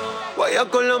 Vaya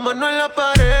con la mano en la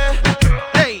pared.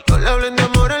 Hey. No le hablen de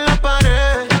amor en la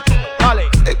pared. Vale.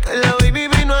 Es que la baby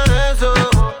vino a eso.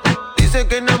 Dice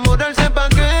que enamorarse pa'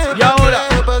 qué. Y ahora.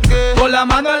 Con la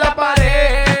mano en la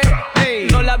pared. Hey.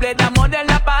 No le hablé de amor en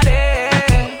la pared.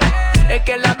 Es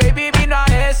que la baby vino a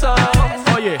eso.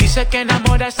 Oye. Dice que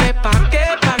enamorarse pa' qué,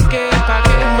 pa' qué, pa'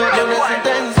 qué. No tienes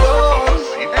intención.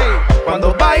 Hey.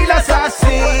 Cuando bailas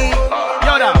así. Y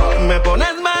ahora. Me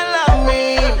pones mal a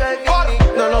mí.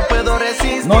 No lo puedo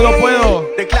resistir. No lo puedo.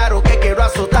 Declaro que quiero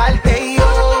azotarte y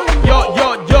yo.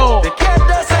 Yo. Te quiero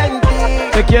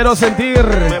sentir. Te quiero sentir.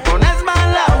 Me pones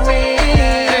mal a mí.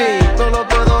 Hey. No lo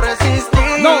puedo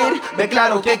resistir. No.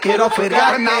 Declaro que quiero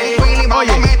pegarme.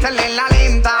 Oye, métele en la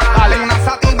lenta. Dale una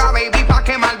sativa, baby, pa'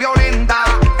 quemar violenta.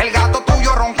 El gato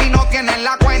tuyo ronquino tiene en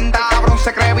la cuenta. Cabrón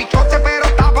se cree bichote, pero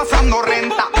está pasando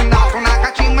renta. Haz una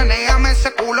cachimeneame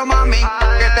ese culo, mami.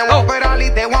 Que te voy a operar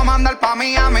y te voy a mandar pa'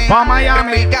 Miami. Pa'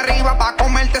 Miami. Que pique arriba pa'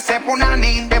 comerte ese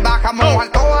punani. Te bajamos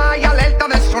alto, hay alerta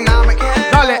de tsunami.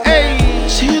 Dale, ey.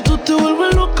 Si tú te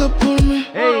vuelves loca por mí.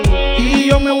 Ey. Y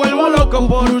yo me vuelvo loco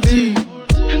por ti.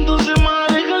 Entonces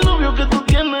maneja el novio que tú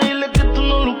tienes. Dile que tú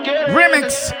no lo quieres.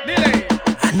 Remix. Dile.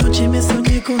 Anoche me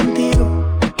soñé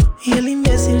contigo y el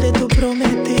imbécil de tu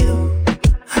prometido.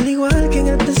 Al igual que en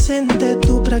el presente,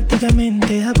 tú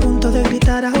prácticamente a punto de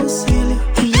gritar auxilio.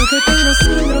 Y yo que tengo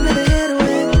síndrome de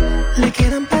héroe, le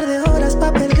quedan par de horas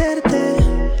para perderte.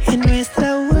 En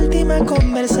nuestra última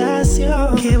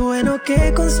conversación, qué bueno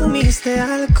que consumiste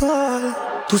alcohol.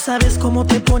 Tú sabes cómo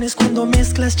te pones cuando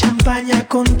mezclas champaña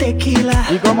con tequila.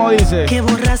 ¿Y cómo dice? Que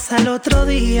borras al otro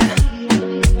día,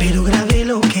 pero grabé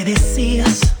lo que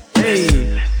decías.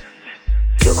 Hey.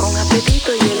 Yo con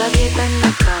apetito y él a dieta en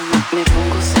la cama. Me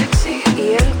pongo sexy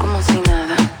y él como si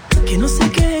nada. Que no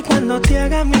sé qué cuando te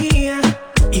haga mía.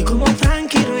 Y como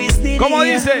Frankie Ruiz diría. ¿Cómo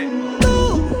dice?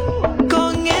 Tú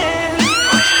con él.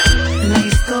 La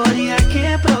historia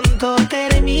que pronto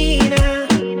termina.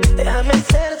 Déjame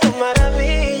ser tu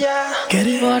maravilla.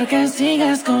 ¿Por qué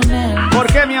sigues con él? ¿Por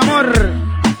qué, mi amor?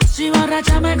 Si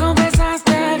borracha me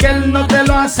confesaste Que él no te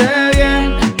lo hace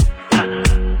bien.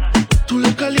 Tú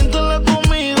le calientas la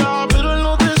comida, pero él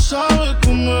no te sabe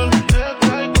comer.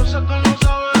 Hay cosas que no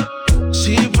sabes.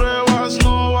 Si pruebas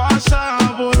no vas a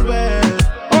volver.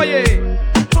 Oye.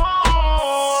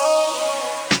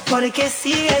 ¿Por qué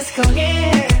sigues con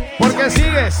él? ¿Por qué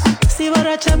sigues? Si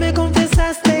borracha me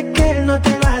confesaste que él no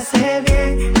te lo hace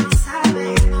bien. No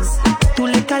sabe. Tú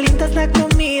le calientas la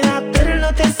comida, pero él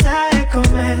no te sabe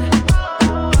comer.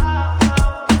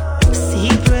 Si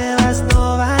pruebas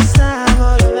no vas a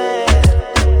volver.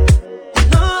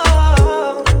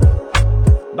 No.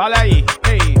 Dale ahí.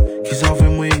 Hey. Quizás fui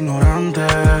muy ignorante.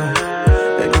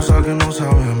 Hay cosas que no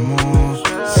sabemos.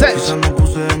 Quizás no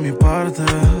puse de mi parte.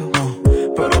 No,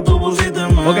 pero tú pusiste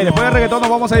más. Ok, después del reggaetón nos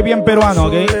vamos a ir bien peruano,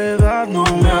 ok.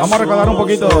 Vamos a recordar un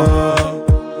poquito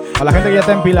a la gente que ya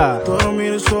está empilada.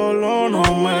 Dormir solo no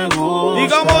me gusta. ¿Y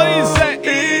cómo dice?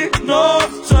 Y no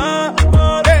sé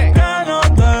por qué no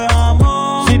te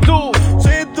amo. Si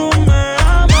tú me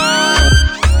amas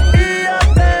y yo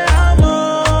te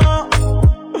amo,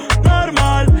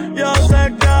 normal, yo sé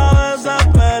que a veces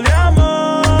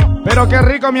peleamos. Pero qué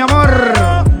rico, mi amor.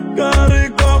 Qué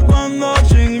rico cuando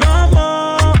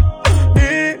chingamos.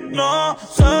 Y no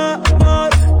sé por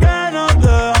qué no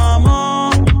te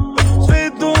amo. Si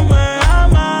tú me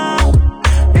amas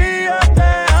y yo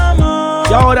te amo.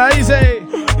 Y ahora dice,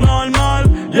 normal,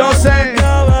 yo sé que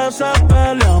a veces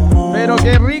peleamos. Pero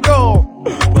qué rico.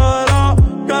 Pero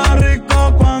qué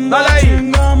rico cuando dale ahí.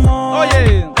 Chingamos.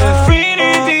 Oye,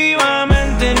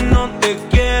 definitivamente no te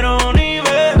quiero ni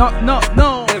ver. No.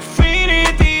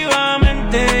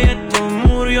 Definitivamente esto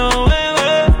murió,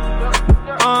 bebé.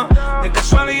 De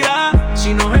casualidad,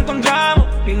 si nos encontramos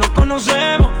y nos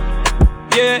conocemos,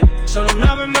 yeah, solo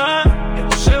una vez más,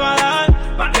 esto se va a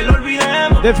dar para que lo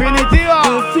olvidemos. Definitiva.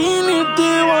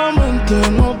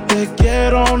 Definitivamente no te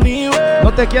quiero ni ver.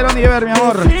 No te quiero ni ver, mi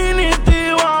amor.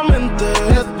 Definitivamente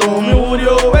esto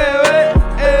murió, bebé.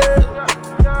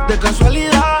 De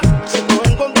casualidad, si nos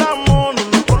encontramos, no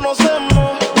nos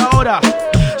conocemos. Y ahora,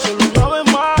 solo una vez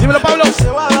más, dímelo, Pablo. se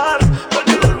va a dar para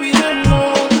que lo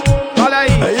olvidemos. Dale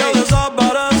ahí. Ella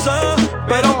desaparece,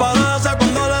 pero aparece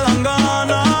cuando le dan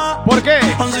ganas. ¿Por qué?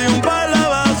 Han sido un par de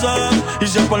veces y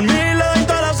si es por mí le doy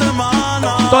toda la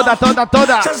semana.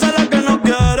 Toda. Se hace la que no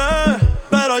quiere,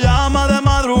 pero llama de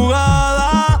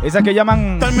madrugada. Esas que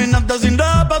llaman Terminaste sin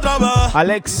rap otra vez.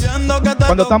 Alex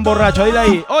cuando están borrachos. Dile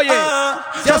ahí. Oye,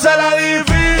 se hace la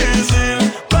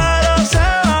difícil, pero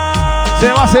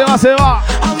se va.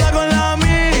 Anda con la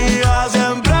amiga,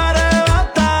 siempre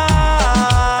arrebata.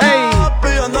 Ey.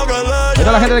 Pidiendo que le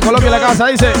Está la gente de Colombia en la casa,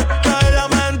 dice. que ella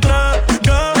me entregue.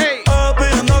 Ey.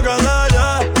 Pidiendo que le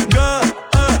llegue,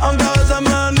 aunque a veces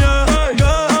me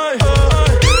niegue.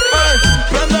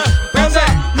 Prende,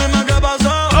 dime qué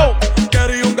pasó.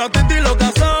 Quería un gatito y lo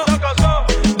casó.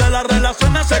 De las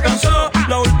relaciones se cansó.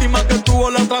 La última que tuvo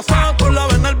la atrasó. Tú la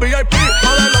ves en el VIP.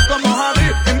 Modelo como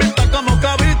Javi, invita como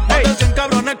Kavit. Más de 100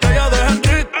 cabrones que ella deja en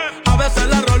rit. A veces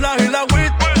la rola y la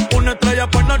wit. Una estrella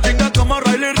pues no chinga como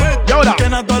Riley Reid. Y ahora,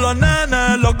 Tiene a todos los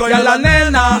nenes locos y a la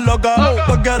nena loca.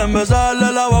 Pues quieren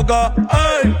besarle la boca.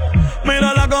 Ey,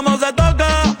 mírala cómo se toca.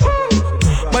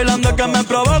 Bailando que me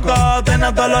provoca. Tiene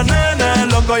a todos los nenes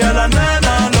locos y a la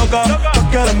nena loca. Pues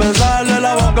quieren besarle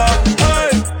la boca.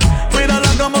 Ey, mírala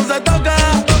cómo se toca.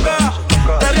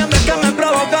 Te ríen de que me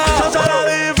provoca. Será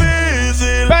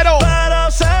difícil, pero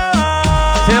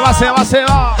se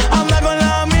va. Anda con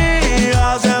la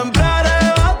amiga, siempre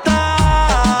arrebata.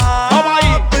 Vamos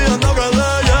ahí. Pidiendo que le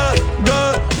llegue,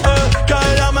 que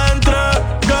ella me entregue.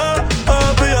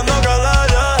 Pidiendo que le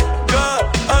llegue,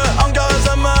 aunque a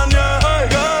veces me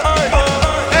niegue.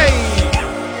 Ey.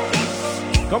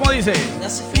 ¿Cómo dice?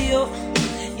 Hace frío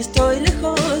y estoy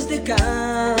lejos de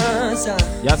casa.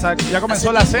 Ya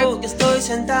comenzó la sed. Que estoy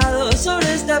sentado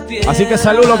sobre esta piedra. Así que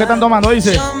salud lo que están tomando,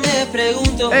 dice. Yo me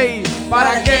pregunto, ey,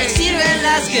 ¿para qué sirven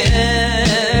las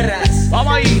guerras?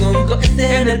 Vamos ahí. Tengo un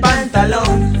cohete en el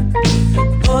pantalón.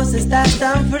 Vos estás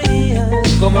tan fría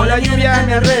como la lluvia a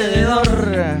mi alrededor.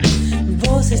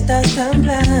 Vos estás tan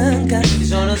blanca y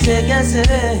yo no sé qué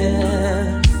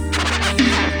hacer.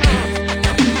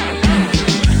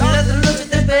 La otra noche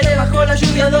te esperé bajo la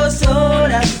lluvia 2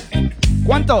 horas.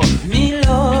 ¿Cuánto? 1000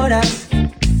 horas.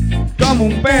 Como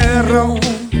un perro.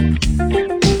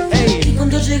 Ey. Y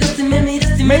cuando llegaste me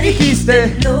miraste y me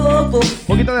dijiste loco. Un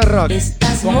poquito de rock.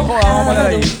 Estás Con joda, vamos a poner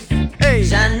ahí. Ey.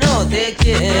 Ya no te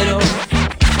quiero.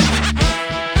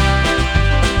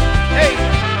 Ey.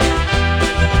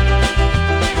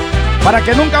 Para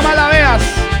que nunca más la veas.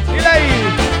 Dile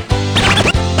ahí.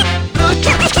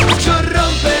 Yo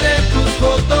romperé tus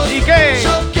fotos. ¿Y qué?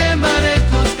 Yo quemaré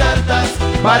tus cartas.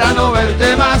 Para no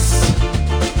verte más.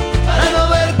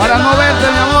 Para no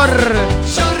verte mi amor.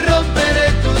 Yo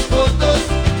romperé tus fotos.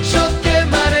 Yo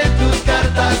quemaré tus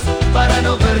cartas. Para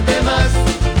no verte más.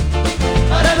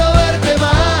 Para no verte más.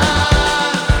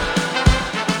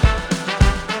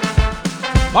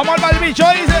 Vamos al balbicho,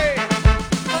 dice.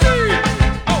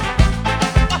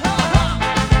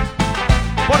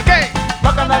 ¿Por qué?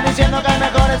 Vos que andas diciendo que hay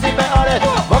mejores y peores.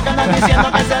 Vos que andas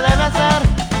diciendo que se debe hacer.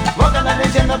 Vos que andas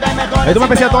diciendo que hay mejores. Esto me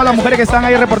especial a todas las mujeres que están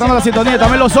ahí reportando la sintonía.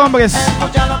 También los hombres.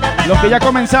 Los que ya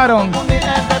comenzaron.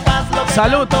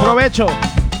 Salud, provecho.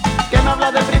 Que no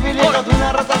habla de privilegios de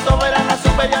una raza soberana,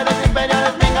 superiores,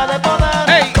 imperiales, venga de poder.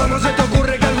 Hey. ¿Cómo se te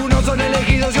ocurre que algunos son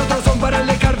elegidos y otros son para el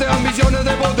descarte de ambiciones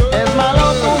de poder? Es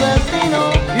malo tu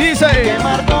destino. Y dice. Que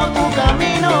marcó tu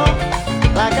camino.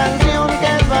 La canción que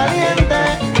es valiente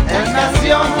es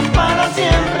canción para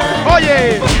siempre. Oye.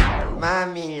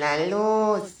 la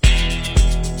luz.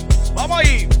 Vamos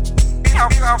ahí.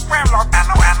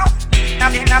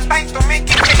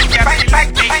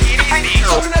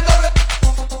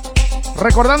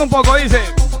 Recordando un poco, dice.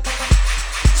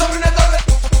 Sobre una torre.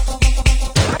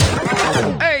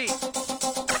 ¡Ey!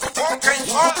 Un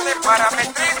crisol de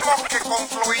parametrismos que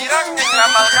confluirán en la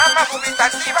amalgama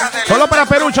dubitativa del... Solo para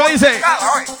Perucho, dice.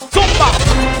 ¡Zumba!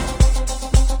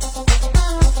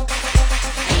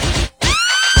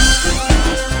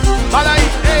 ¡Vale ahí!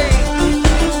 ¡Ey!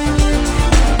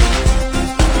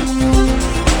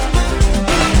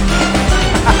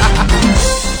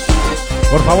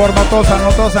 Por favor, no tosan,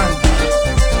 no tosan.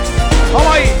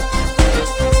 Vamos ahí.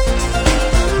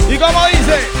 ¿Y cómo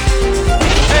dice?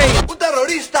 ¡Ey! Un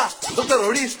terrorista, dos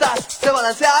terroristas se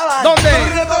balanceaban. ¿Dónde?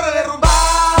 Sobre una torre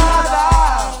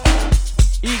derrumbada.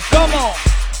 ¿Y cómo?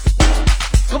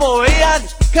 Como veían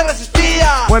que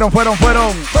resistía. Fueron. Fueron a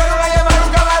llamar a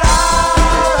un camarada.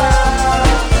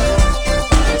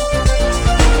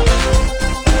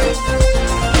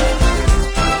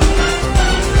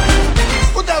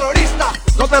 Un terrorista,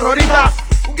 dos terroristas,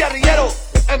 un guerrillero,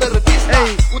 MRTista,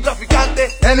 un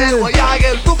traficante, en el Guayague,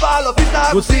 el Tupa, la pista,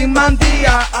 Agustín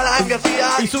Mantilla, Alan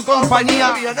García y su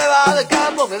compañía. Villanueva del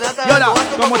Campo, Menata, y ahora,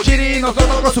 como Chiri,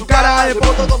 nosotros con su cara de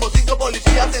foto, como 5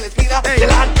 policías en la esquina, del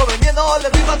arco vendiendo, le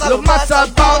rifas a los más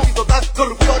salvados, y total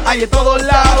corrupción hay en todos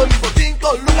lados, y por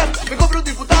 5 lucas me compro un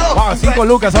diputado. Wow, 5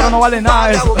 lucas, ahora no vale nada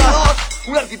de eso.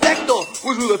 Un arquitecto,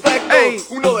 un subdefecto,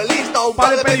 un novelista, un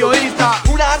par de periodistas,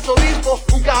 un arzobispo,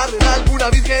 un cardenal, una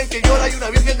virgen que llora y una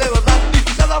virgen de verdad, y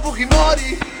quizás la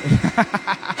Fujimori.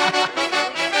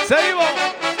 Seguimos.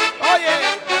 Oye.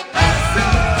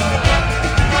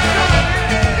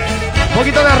 Un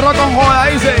poquito de rock con joda,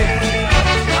 dice.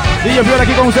 DJ Fiore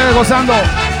aquí con ustedes gozando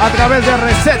a través de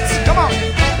Resets. Come on.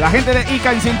 La gente de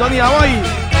Ica en sintonía hoy.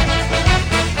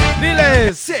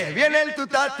 Diles. Se viene el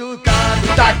tuta tuta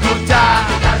tuta tuta.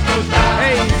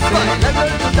 Hey, bailando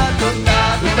el tuta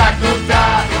tuta tuta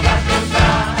tuta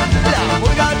tuta. La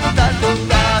murga tuta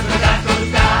tuta tuta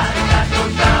tuta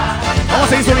tuta. Vamos a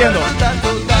seguir subiendo. Tuta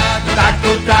tuta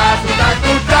tuta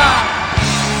tuta.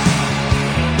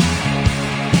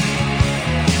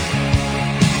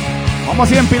 Vamos a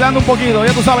seguir empilando un poquito.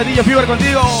 Ya tú sabes, DJ Fever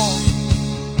contigo.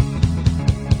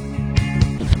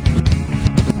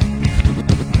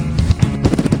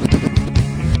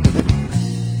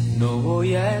 No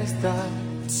voy a estar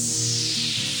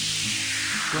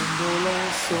cuando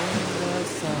las sombras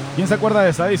salen. ¿Quién se acuerda de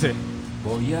esa? Dice.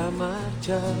 Voy a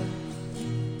marchar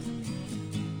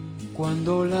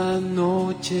cuando la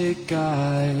noche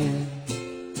cae.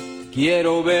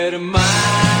 Quiero ver más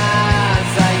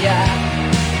allá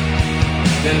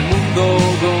del mundo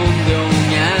donde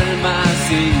mi alma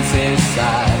sin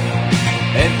cesar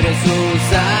entre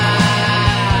sus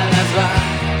alas va.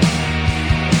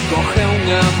 Coge un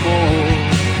amor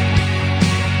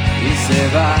y se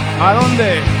va. ¿A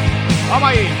dónde? Vamos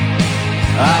ahí.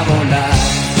 A volar.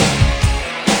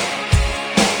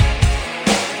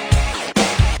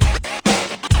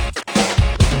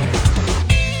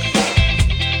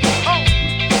 Oh.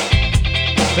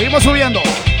 Seguimos subiendo.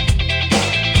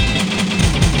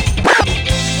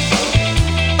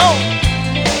 Oh.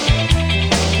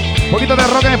 Un poquito de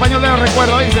rock en español de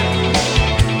recuerdo, dice.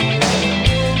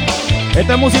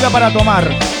 Esta es música para tomar,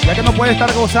 ya que no puede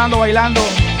estar gozando, bailando,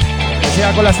 que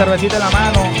sea con la cervecita en la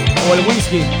mano o el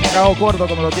whisky, cago corto,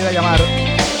 como lo quiera llamar.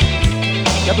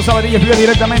 Ya tú sabes, DJ Fever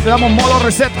directamente, damos modo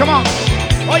reset, come on.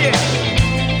 Oye,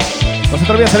 no se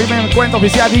te olvide seguirme en mi cuenta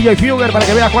oficial DJ Fever para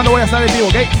que veas cuándo voy a estar en vivo,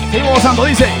 ¿ok? Seguimos gozando,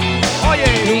 dice. Oye.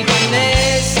 Nunca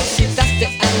necesitaste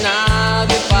a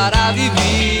nadie para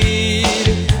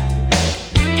vivir.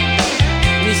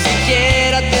 Ni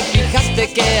siquiera te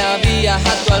fijaste que había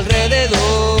a tu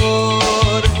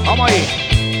alrededor. Vamos ahí.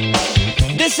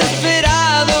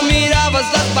 Desesperado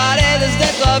mirabas las paredes de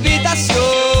tu habitación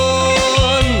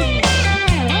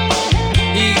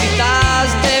y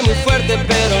gritaste muy fuerte,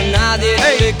 pero nadie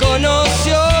te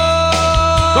conoció.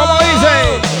 ¿Cómo dice?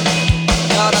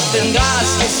 Y ahora tendrás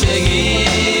que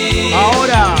seguir.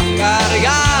 Ahora.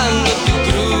 Cargando tu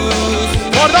cruz.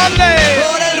 ¿Por dónde?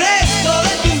 Por el resto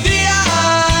de tus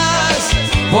días.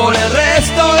 Por el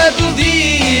resto de tus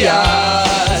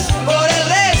días. Por el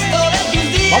resto de tus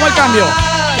días. Vamos al cambio.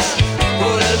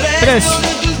 Por el resto 3,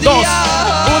 de tus 2, días.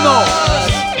 1.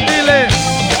 Dile.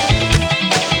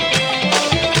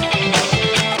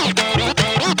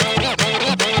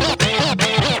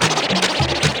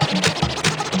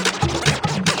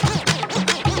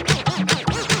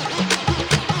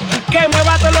 Que mueva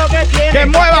mueva todo lo que tiene. Que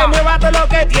mueva. Que mueva todo lo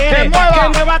que tiene. Que mueva. Que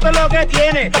mueva todo lo que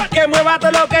tiene. Que mueva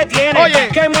todo lo que tiene. Oye.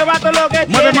 Que mueva todo lo que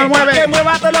Mueve, tiene. mueve. Que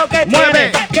mueva todo lo que Mueve.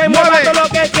 tiene. Que mueva Mueve. todo lo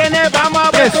que tiene. Vamos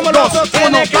a ver 3, cómo lo 2, sostiene.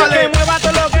 1, Que dale. mueva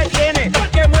todo lo que tiene.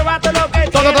 Que mueva todo lo que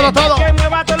Todo, tiene. todo, todo. Que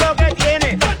mueva todo lo que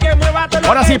tiene. Que mueva todo lo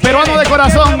Ahora que sí, peruano tiene. de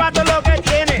corazón. Que mueva todo lo que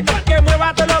tiene. Que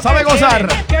mueva todo lo que Sabe tiene. gozar.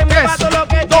 Que mueva 3, todo lo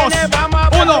que 2, tiene. Vamos a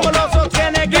ver 1. cómo lo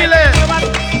sostiene. Que Dile. mueva-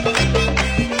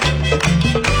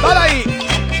 Dale ahí.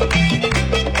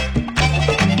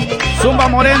 Zumba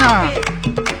morena.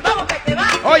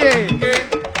 Oye.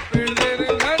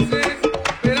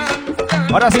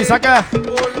 Ahora sí, saca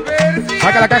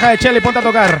la caja de chela y ponte a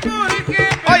tocar.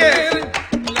 Oye.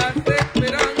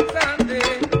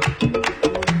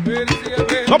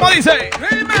 ¿Cómo dice?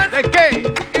 ¿De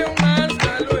qué?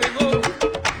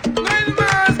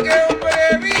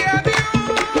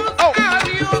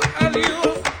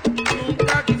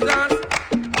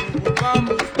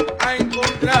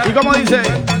 ¿Y cómo dice?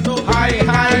 Hi,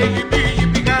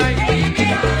 hi.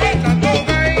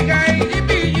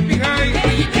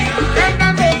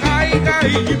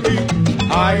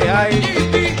 Ay, ay.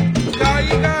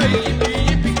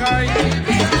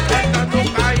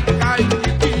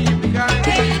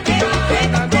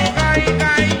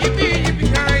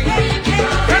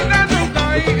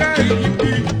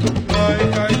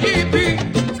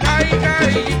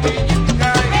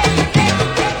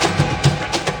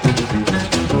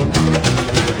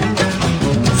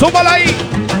 ¡Súbala ahí!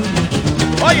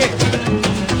 Oye.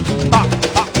 Pa,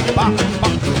 pa, pa,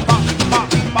 pa, pa, pa,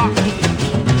 pa.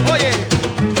 Oye.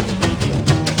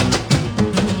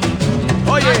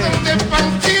 Oye. De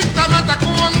Panchita mata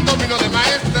con dominó de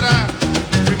maestra.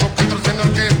 Fuimos 14 en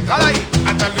orquesta.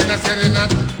 Hasta una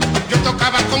serenata. Yo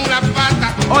tocaba con la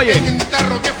pata. Oye. En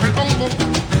guitarra viejo el bombo.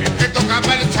 El que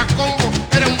tocaba el chacongo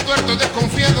era un tuerto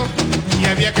desconfiado. Y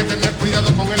había que tener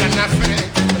cuidado con el anafre,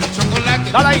 el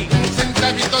chocolate. Dale ahí. Un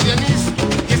centavito de anís,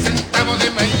 10 centavos de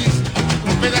maíz,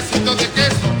 un pedacito de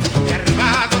queso. Y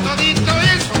armado todito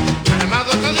eso,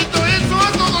 armado todito eso,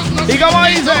 a todos nos ¿Y cómo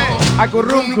dice? invitó.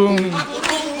 Acurruncum.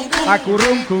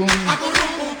 Acurruncum.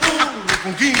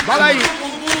 Dale ahí.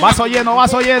 Vaso lleno,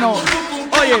 vaso lleno.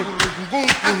 Oye.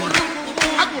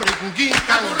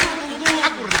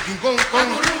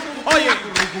 Oye.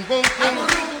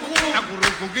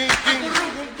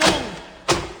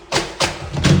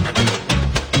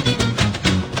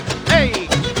 Hey.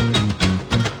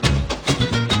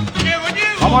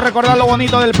 Vamos a recordar lo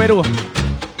bonito del Perú.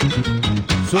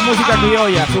 Su música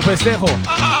criolla, su festejo.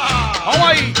 Vamos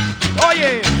ahí.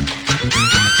 Oye.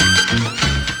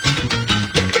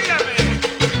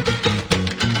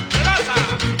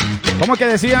 ¿Cómo es que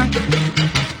decían?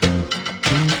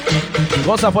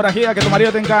 Goza forajida que tu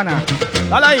marido te encana.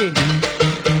 Dale ahí.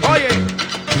 Oye.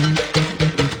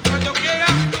 Cuando quiera,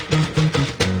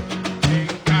 en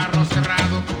carro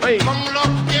cerrado, Oye. con los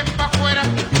pies pa' afuera,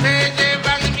 se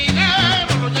llevan dinero,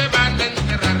 lo llevan a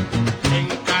enterrar. En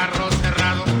carro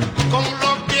cerrado, con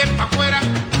los pies pa' afuera,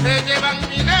 se llevan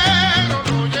dinero,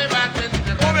 lo llevan a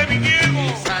enterrar.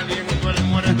 Y saliendo el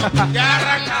muerto, y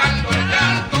arrancando el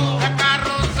llanto, la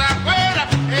carroza afuera,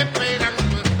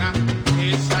 esperando está.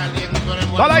 Y saliendo el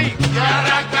muerto, Dale ahí. y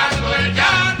arrancando el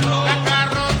llanto, la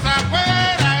carroza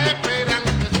afuera,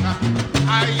 esperando está.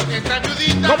 Ay, esta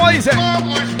viudita, ¿Cómo dice?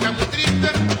 como está muy triste,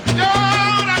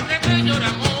 llora que te llora,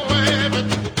 mueve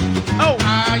tu Oh.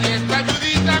 Ay, esta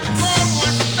viudita, como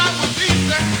está muy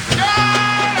triste,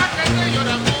 llora que te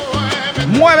llora, mueve tu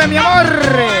Mueve mi amor.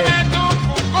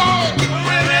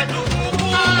 mueve tu cucú.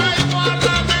 Ay,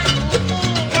 guárdame el cucú,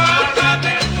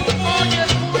 guárdame el cucú. Oye,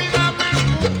 cuídame el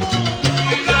cucú,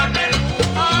 cuídame el cucú.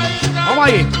 Ay, Vamos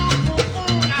ahí.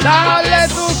 Dale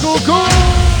tu cucú.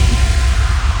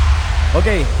 Ok.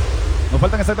 Nos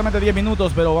faltan exactamente 10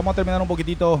 minutos, pero vamos a terminar un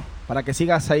poquitito para que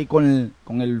sigas ahí con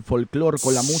el folclore,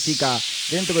 con la música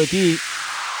dentro de ti.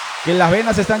 Que las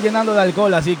venas se están llenando de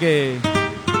alcohol, así que...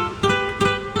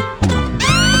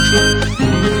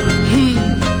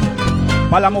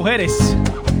 Para las mujeres.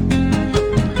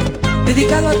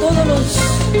 Dedicado a todos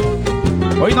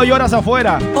los Hoy no lloras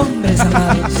afuera. hombres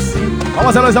amados. Vamos a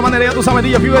hacerlo de esa manera. Ya tú sabes,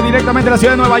 DJ Fugger directamente de la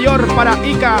ciudad de Nueva York para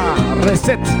Ica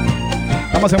Reset.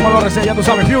 Estamos en modo reset, ya tú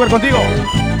sabes. Fugger contigo.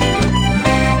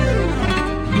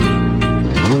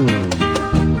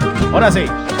 Ahora sí,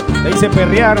 le hice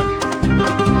perrear.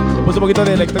 Le puse un poquito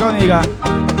de electrónica.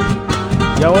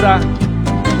 Y ahora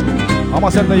vamos a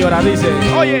hacerte llorar. Dice,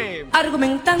 oye.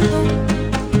 Argumentando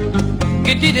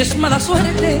que tienes mala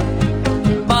suerte,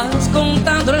 vas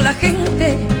contándole a la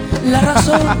gente la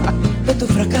razón de tu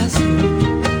fracaso.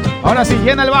 Ahora sí,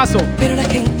 llena el vaso. Pero la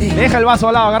gente deja el vaso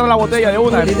al lado, agarra la botella de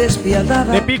una.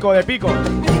 despiadada, de pico, de pico.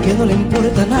 y que no le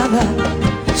importa nada,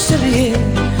 se ríe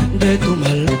de tu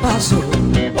mal paso.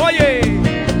 Oye,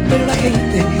 pero la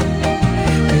gente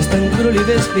que es tan cruel y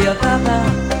despiadada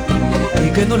y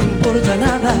que no le importa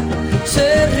nada,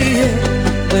 se ríe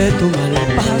de tu mal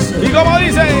paso. ¿Y cómo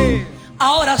dice?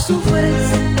 Ahora sufres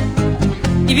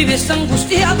y vives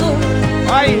angustiado.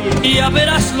 Ay. Y ya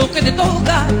verás lo que te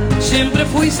toca. Siempre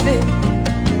fuiste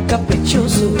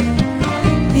caprichoso.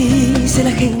 Dice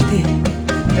la gente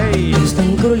que es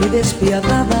tan cruel y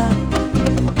despiadada.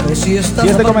 Que si estás y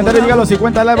este comentario llega a los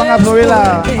 50 likes, van a subir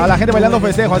a la gente bailando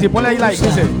festejo. Así ponle ahí like,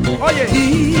 dice. Oye.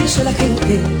 Dice la gente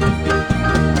que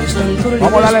es tan cruel.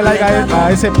 Vamos a darle like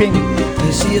a ese pin.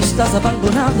 Que si estás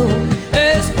abandonado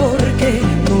es porque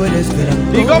no eres gran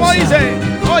cosa. ¿Y cómo dice?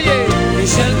 Oye. Y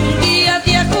si algún día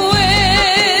te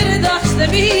acuerdas de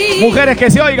mí. Mujeres, que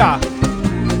se oiga.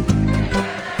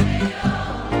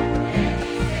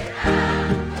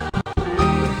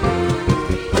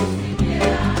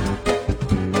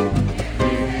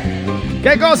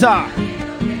 ¿Qué cosa?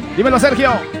 Dímelo,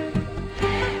 Sergio.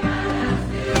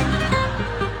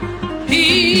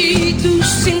 Y tú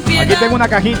sin piedad. Aquí tengo una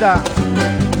cajita.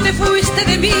 Te fuiste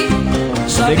de mí.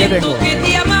 ¿De qué tengo? Que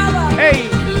te amaba. ¡Ey!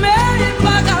 Me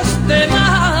pagaste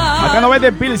mal. Acá no ves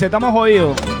de pills, estamos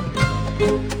jodidos.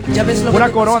 Ya ves lo pura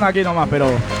que corona aquí nomás,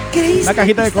 pero una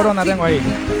cajita de corona tengo ahí.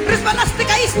 Resbalaste,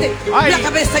 caíste. Ay. La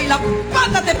cabeza y la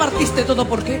pata te partiste. ¿Todo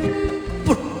por qué?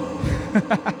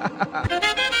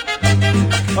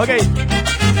 Ok,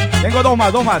 tengo dos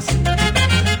más.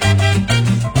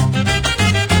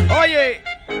 Oye.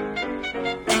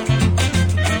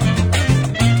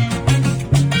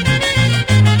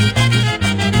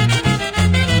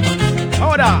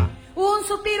 Ahora. Un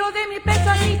suspiro de mi pecho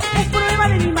así es prueba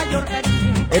de mi mayor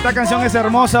cariño. Esta canción es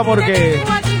hermosa porque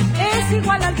es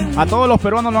igual al a todos los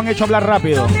peruanos lo han hecho hablar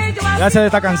rápido gracias a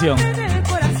esta canción.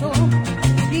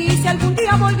 Y si algún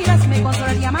día volvieras me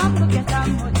consolaría amándote hasta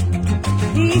morir.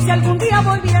 Y si algún día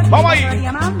volvieras me consolaría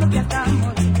amándote hasta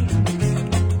morir.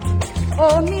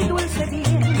 Oh mi dulce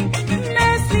bien,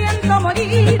 me siento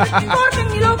morir porque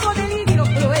en mi loco delirio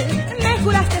cruel me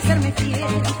juraste serme fiel.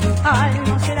 Al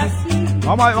no ser así,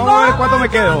 vamos a ver cuánto me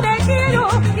quedo. Te quiero.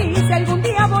 Y si algún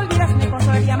día volvieras me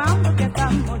consolaría amándote hasta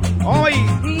morir. Hoy.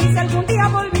 Y si algún día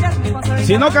volvieras me consolaría.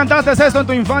 Si no cantaste esto en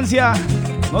tu infancia,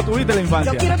 no tuviste la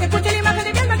infancia. Yo quiero que escuche la imagen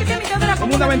de mi alma que te invita a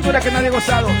como una aventura que nadie ha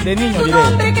gozado. De niño, tu diré.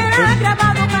 nombre quedará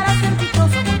grabado para ser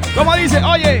dichoso. ¿Cómo dice?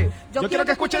 Oye. Yo quiero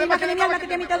que escuche la imagen de mi alma que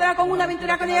te invita con una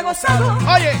aventura que nadie ha gozado.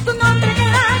 Oye. Tu nombre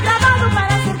quedará grabado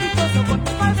para ser dichoso con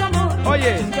tu falso amor.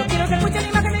 Oye. Yo quiero que escuche la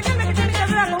imagen de mi alma que te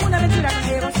invita con una aventura que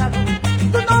nadie ha gozado.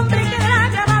 Tu nombre quedará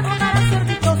grabado para ser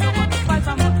dichoso con tu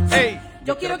falso amor. Hey.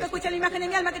 Yo quiero que escuche la imagen de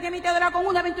mi alma que te invita con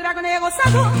una aventura que nadie ha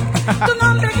gozado. Tu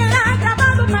nombre quedará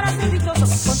grabado para ser dichoso con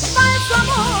tu falso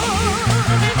amor.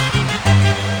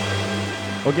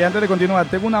 Ok, antes de continuar,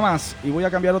 tengo una más y voy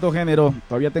a cambiar otro género.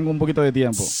 Todavía tengo un poquito de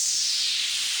tiempo.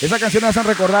 Esa canción me hacen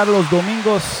recordar los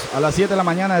domingos a las 7 de la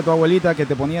mañana de tu abuelita que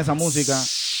te ponía esa música.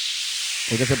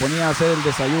 O que se ponía a hacer el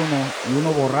desayuno y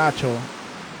uno borracho.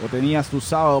 O tenías tu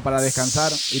sábado para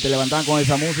descansar y te levantaban con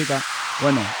esa música.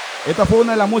 Bueno, esta fue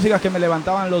una de las músicas que me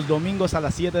levantaban los domingos a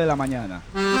las 7 de la mañana.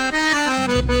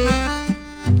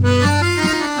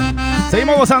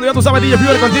 Seguimos gozando, ya tú sabes, DJ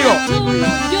Fuger contigo.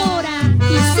 Llora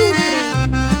y sufre.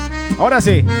 Ahora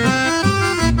sí,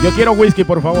 yo quiero whisky,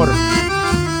 por favor.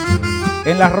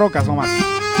 En las rocas nomás.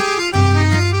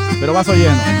 Pero vaso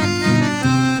lleno.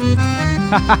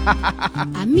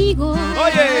 Amigo,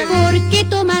 oye, ¿por qué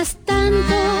tomas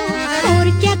tanto?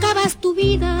 ¿Por qué acabas tu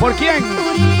vida? ¿Por quién?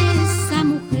 Por esa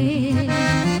mujer.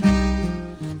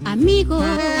 Amigo,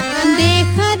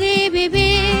 deja de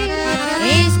beber.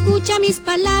 Escucha mis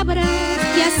palabras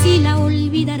y así la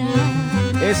olvidarás.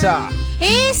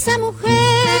 Esa mujer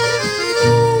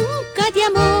nunca te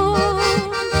amó.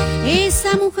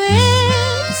 Esa mujer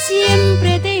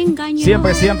siempre te engañó.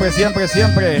 Siempre, siempre, siempre,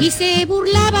 siempre. Y se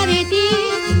burlaba de ti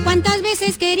cuantas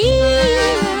veces quería.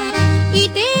 Y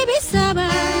te besaba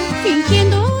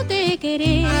fingiéndote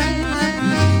querer.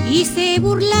 Y se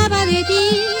burlaba de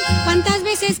ti cuantas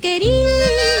veces quería.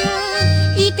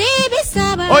 Y te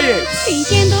besaba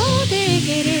fingiéndote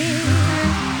querer.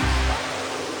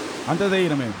 Antes de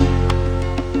irme,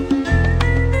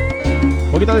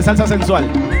 un poquito de salsa sensual.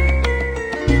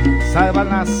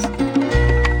 Sábanas.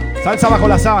 Salsa bajo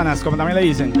las sábanas, como también le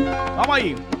dicen. Vamos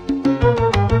ahí.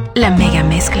 La mega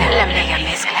mezcla. La mega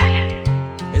mezcla.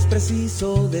 Es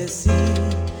preciso decir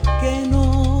que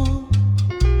no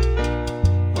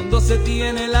cuando se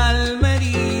tiene la alma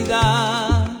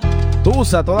herida.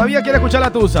 Tusa, todavía quiere escuchar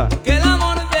la Tusa. Que el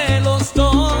amor de los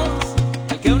dos,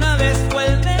 el que una vez fue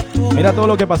el mejor. Mira todo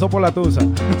lo que pasó por la Tusa.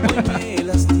 Me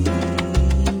lastima.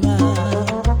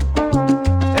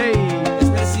 Hey. Es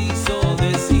preciso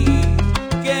decir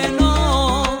que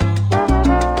no,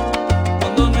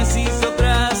 cuando no existe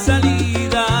otra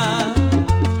salida,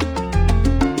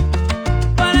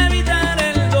 para evitar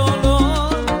el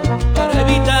dolor, para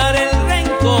evitar el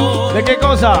rencor. ¿De qué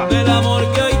cosa? Del amor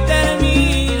que hoy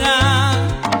termina.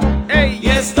 Hey. Y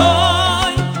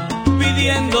estoy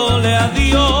pidiéndole a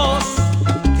Dios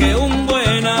que un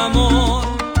buen amor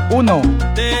Uno.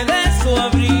 te dé su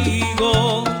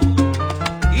abrigo.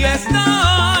 Y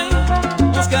estoy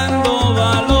buscando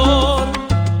valor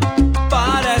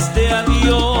para este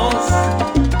adiós.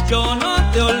 Yo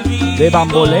no te olvido. De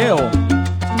bamboleo.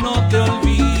 No te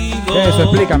olvido. Eso,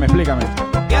 explícame.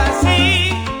 Que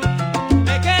así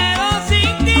me quedo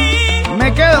sin ti.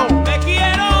 Me quedo. Me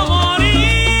quiero morir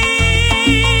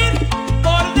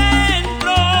por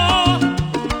dentro.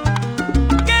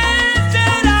 ¿Qué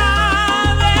será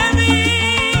de mí?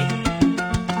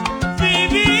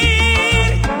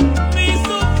 Vivir mi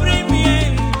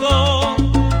sufrimiento.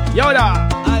 Y ahora,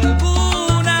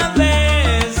 Alguna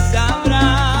vez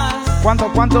sabrás ¿cuánto?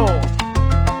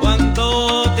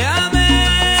 cuánto te amé.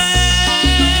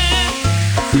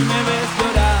 Si me ves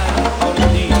llorar por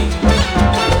ti,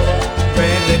 Me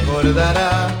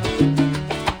recordará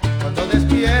cuando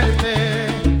despierte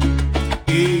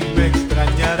y me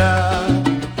extrañará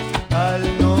al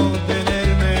no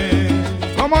tenerme.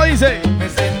 ¿Cómo dice? Me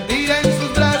sentiré en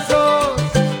sus brazos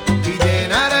y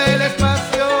llenará el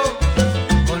espacio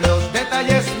con los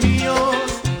detalles míos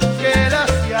que la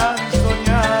hacían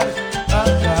soñar.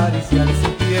 Acariciar su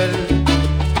piel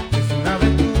es una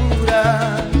aventura.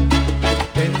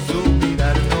 En su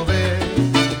mirar no ves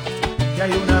que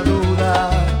hay una duda.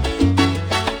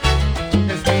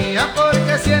 Es mía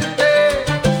porque siente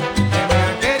que me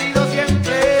ha querido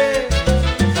siempre.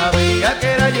 Sabía que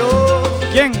era yo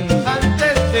 ¿Quién?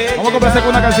 antes de Vamos a complacer con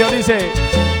una canción, dice.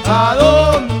 ¿A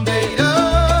dónde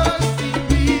irás sin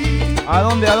mí? ¿A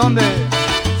dónde?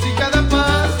 Si cada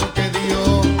paso que dio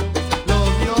lo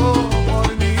dio por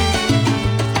mí.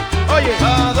 Oye.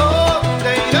 ¿A dónde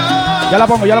irás? Ya la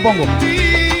pongo.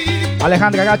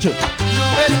 Alejandra Gacho. No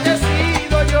ves que he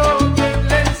sido yo quien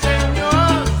le enseñó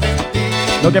a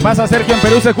sentir. Lo que pasa, Sergio, en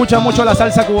Perú se escucha mucho la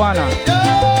salsa cubana.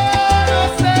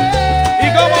 ¿Y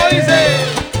cómo dice?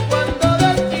 Cuando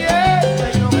despierta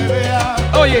y no me vea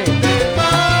Oye. de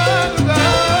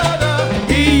madrugada.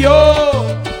 Y yo.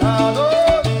 ¿A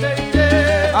dónde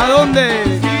iré? ¿A dónde?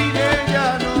 Sin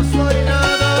ella no soy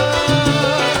nada.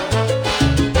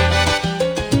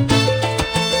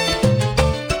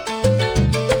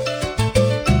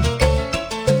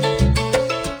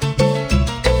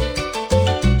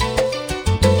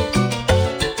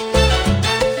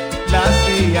 La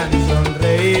hacían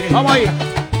sonreír. Vamos ahí.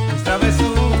 Mis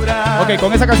travesuras. Ok,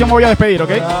 con esa canción me voy a despedir, ¿ok?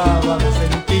 Daba de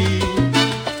sentir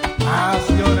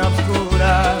pasión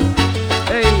oscura.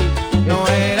 No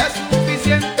era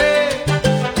suficiente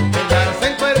quedarse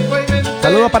en cuerpo y mente.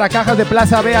 Saludos para Cajas de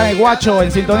Plaza Vea de Guacho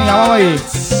en sintonía. Vamos ahí.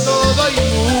 Todo y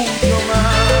mucho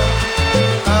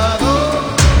más. ¿A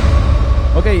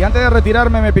dónde? Ok, antes de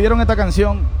retirarme me pidieron esta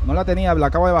canción. No la tenía, la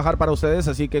acabo de bajar para ustedes,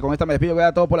 así que con esta me despido. Voy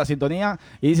a todo por la sintonía.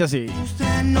 Y dice así.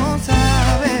 Usted no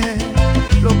sabe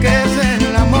lo que es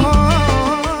el amor.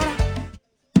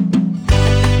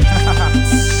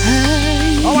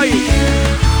 Vamos ahí.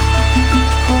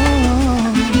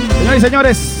 Señores y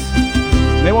señores,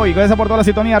 me voy. Gracias por toda la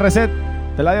sintonía. Reset,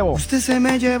 te la debo. Usted se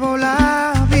me llevó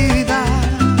la vida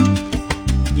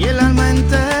y el alma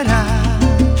entera,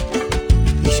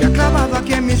 y se ha clavado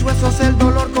aquí en mis huesos el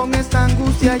dolor con esta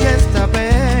angustia y esta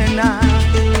pena.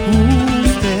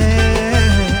 Usted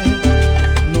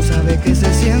no sabe que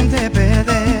se siente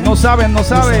perder. No saben. No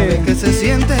sabe que se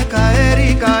siente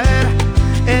caer y caer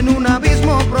en un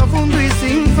abismo profundo y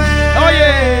sin fe.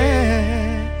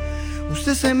 Oye,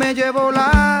 usted se me llevó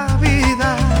la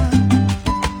vida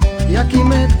y aquí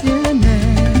me tiene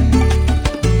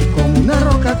como una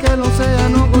roca que el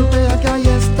océano golpea, que ahí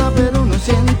está pero no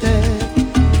siente.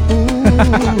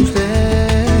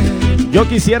 Usted yo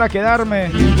quisiera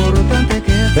quedarme,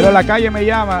 pero la calle me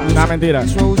llama. No, mentira.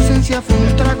 su ausencia fue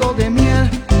un trago de miel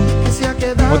que se ha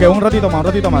quedado. Ok, un ratito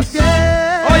más.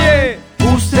 Oye,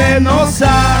 usted no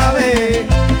sabe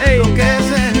lo que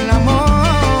es el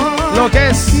amor, lo que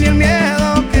es ni el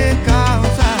miedo que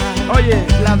causa. Oye,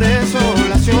 la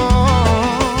desolación.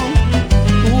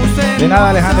 Usted de nada, no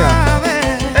Alejandra. sabe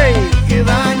qué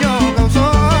daño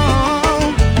causó,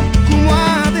 cómo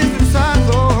ha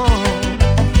destrozado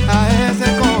a ese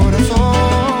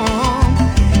corazón.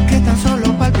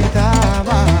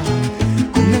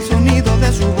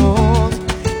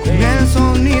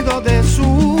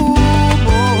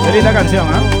 Qué linda canción,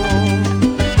 ¿ah?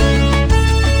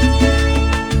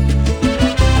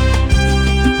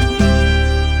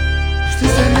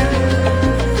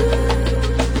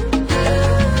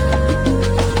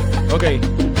 Ok.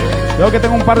 Creo que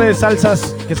tengo un par de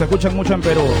salsas que se escuchan mucho en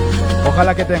Perú.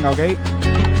 Ojalá que tenga, ¿ok?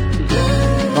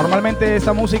 Normalmente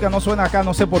esta música no suena acá,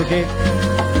 no sé por qué.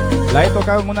 La he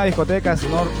tocado en una discoteca,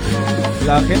 no,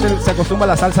 la gente se acostumbra a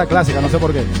la salsa clásica, no sé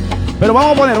por qué. Pero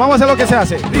vamos a poner, vamos a hacer lo que se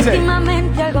hace. Dice: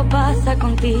 últimamente algo pasa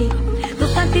contigo.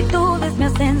 Tus actitudes me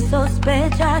hacen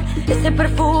sospechar. Ese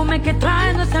perfume que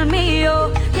traes no es el mío.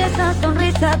 Y esa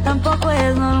sonrisa tampoco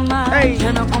es normal. Hey.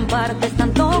 Ya no compartes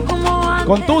tanto como antes.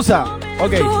 Con Tusa,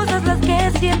 ok.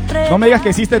 No me digas que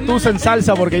hiciste Tusa en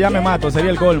salsa porque ya me mato, sería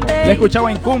el colmo. La he escuchado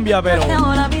en cumbia, pero...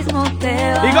 Ahora mismo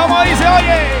te vas. ¿Y cómo dice?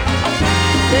 Oye.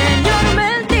 Señor,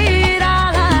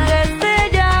 mentira, la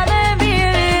estrella de mi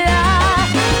vida.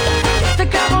 Se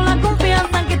acabó la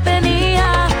confianza que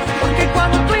tenía, porque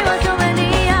cuando tú ibas yo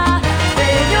venía.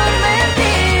 Señor,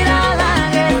 mentira, la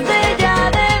estrella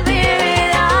de mi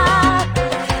vida.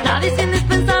 Nadie es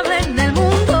indispensable en el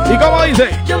mundo. ¿Y cómo dice?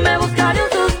 Yo me buscaré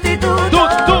un sustituto.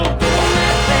 Tú me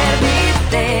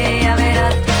perdiste, ya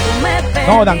verás que tú me perdiste.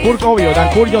 No, Dancur, obvio.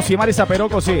 Dancur, Yosimar y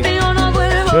Zaperoco, sí.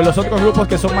 Pero los otros grupos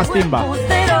que son más timba.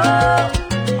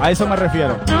 A eso me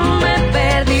refiero. Tú me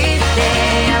perdiste,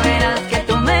 ya verás que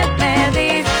tú me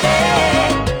perdiste.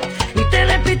 Y te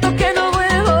repito que no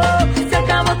vuelvo. Se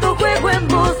acabó tu juego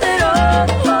embustero.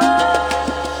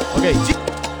 Ok.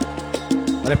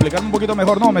 Para explicarme un poquito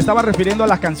mejor, no, me estaba refiriendo a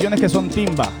las canciones que son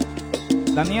timba.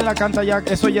 Daniela canta ya,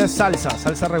 eso ya es salsa,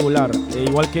 salsa regular.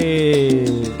 Igual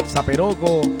que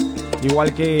Zaperoco,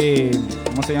 igual que,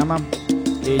 ¿cómo se llama?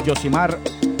 Yosimar.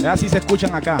 Así se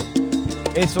escuchan acá.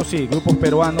 Eso sí, grupos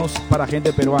peruanos para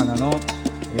gente peruana, ¿no?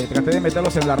 Traté de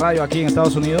meterlos en la radio aquí en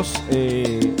Estados Unidos,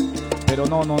 pero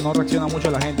no reacciona mucho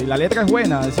la gente. Y la letra es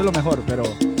buena, eso es lo mejor, pero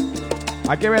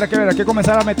hay que ver, hay que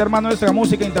comenzar a meter mano en nuestra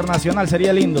música internacional.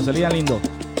 Sería lindo, sería lindo.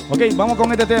 Ok, vamos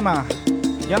con este tema.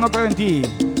 Ya no creo en ti,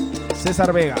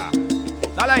 César Vega.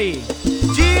 Dale ahí.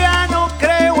 Ya no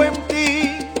creo en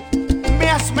ti, me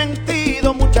has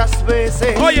mentido muchas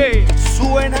veces. Oye,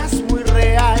 suenas muy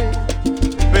real,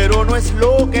 pero no es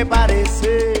lo que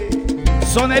parece.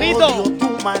 Sonerito. Odio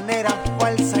tu manera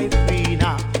falsa y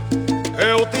fina,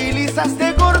 que utilizas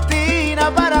de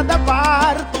cortina para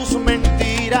tapar tus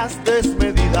mentiras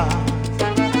desmedidas.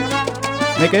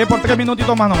 Me quedé por 3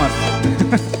 minutitos más nomás.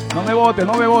 No me botes,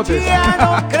 no me botes. Ya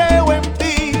no creo en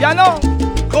ti. Ya no.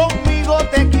 Conmigo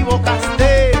te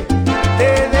equivocaste,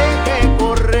 te dejé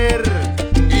correr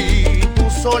y tú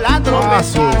sola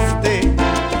tropezaste.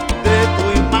 De tu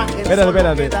imagen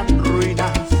espérate. quedan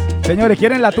ruinas. Señores,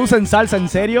 ¿quieren la Tusa en salsa, en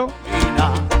serio?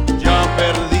 Ya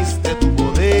perdiste tu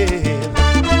poder.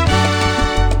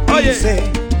 Oye. Sé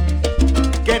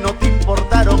que no te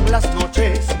importaron las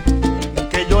noches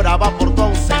que lloraba por tu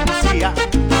ausencia,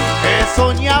 que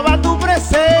soñaba tu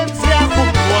presencia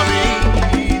junto a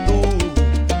mí. Y tú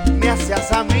me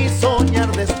hacías a mí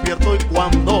soñar despierto, y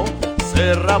cuando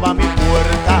cerraba mi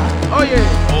puerta, oye,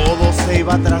 todo se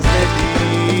iba tras de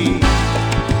ti.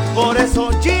 Por eso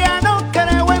ya no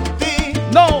creo en ti.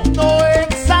 No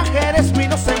exageres mi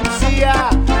inocencia,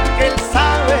 que el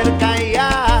saber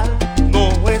callar no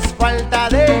es falta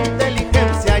de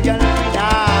inteligencia. Y al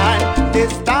final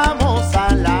estamos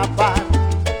a la par,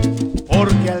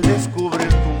 porque al descubrir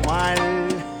tu mal,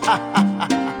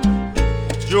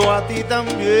 yo a ti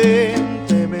también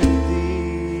te mentí.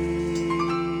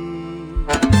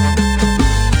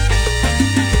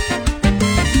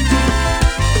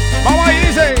 Vamos ahí,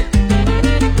 dice.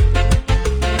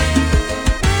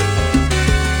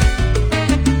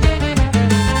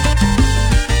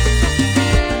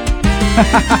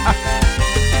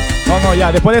 No,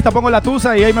 ya, después de esta pongo la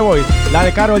Tusa y ahí me voy. La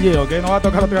de Karol G, ¿ok? No va a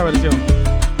tocar otra versión.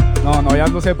 No, ya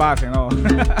no se pase, no.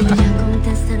 Voy a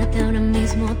contestarte ahora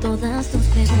mismo todas tus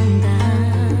preguntas,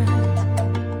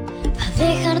 para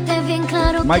dejarte bien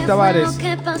claro Mike Tavares.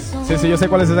 qué pasó. Sí, yo sé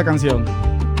cuál es esa canción.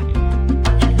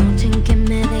 La noche en que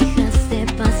me dejaste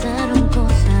pasaron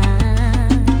cosas,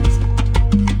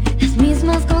 las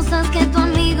mismas cosas que tu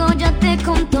amigo ya te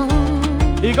contó.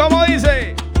 ¿Y cómo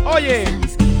dice? Oye.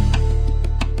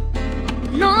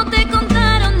 No te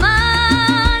contaron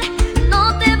mal,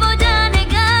 no te voy a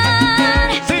negar.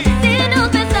 Sí. Si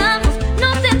nos besamos,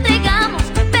 nos entregamos,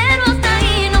 pero hasta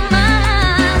ahí no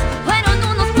más. Fueron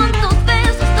unos cuantos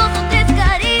besos, 2 o 3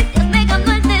 caricias. Me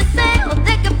ganó el deseo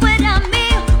de que fuera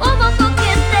mío. Hubo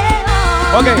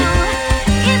coqueteo. Ok.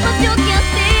 Y no sé qué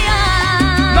hacía.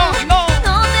 No.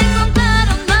 No te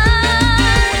contaron mal.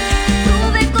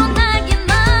 Estuve con alguien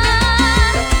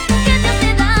más que te hace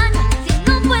daño si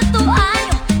no fue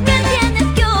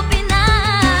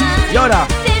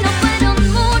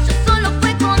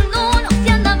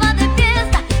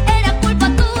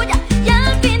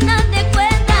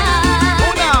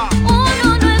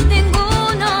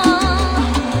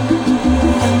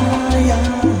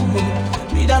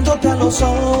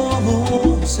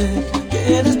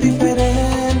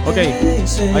Ok, ahí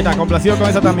está, complacido con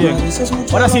esa también.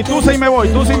 Ahora sí, Tusa y me voy,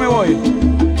 Tusa y me voy.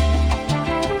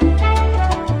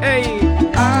 Ey.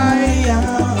 Ay,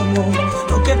 amor,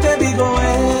 lo que te digo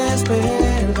es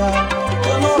verdad.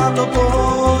 Yo no hablo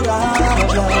por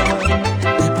hablar.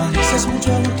 Te pareces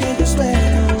mucho a lo que yo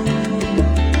espero.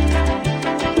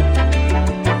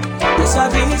 Esa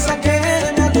risa que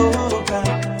me aloca,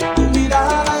 tu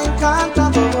mirada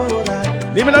encantadora.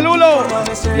 Dímelo, Lulo.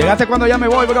 Llegaste cuando ya me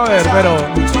voy, brother, pero...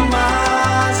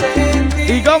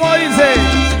 ¿Y cómo dice?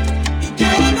 ¿Qué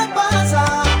me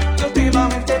pasa? Yo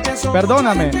últimamente pienso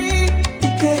Perdóname.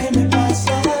 ¿Qué me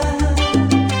pasa?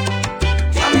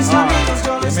 Que a mis amigos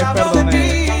yo les hablo de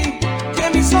ti, que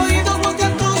mis oídos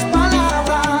buscan tus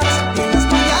palabras, y en las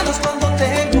mañanas cuando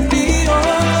tengo frío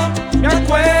me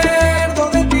acuerdo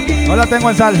de ti. No la tengo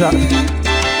en salsa.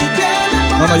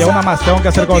 No, llevo una más, tengo que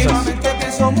hacer cosas.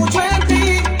 Pienso mucho en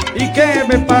ti. ¿Y qué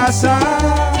me pasa?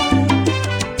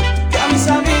 Que a mis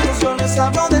amigos yo les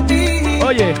hablo de ti.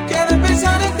 Oye. Que de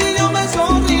pensar en ti yo me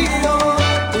sonrío.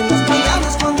 En las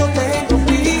mañanas cuando tengo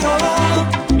frío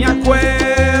me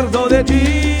acuerdo de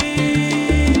ti.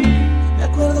 Me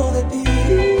acuerdo de ti.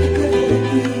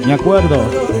 Me acuerdo.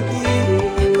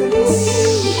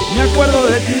 Me acuerdo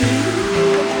de ti.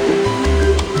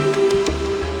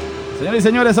 Señores y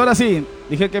señores, ahora sí,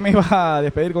 dije que me iba a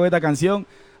despedir con esta canción,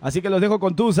 así que los dejo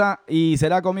con Tusa y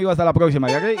será conmigo hasta la próxima,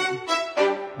 ¿ya que?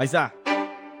 Ahí está.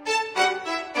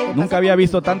 Nunca había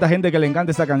visto tanta gente que le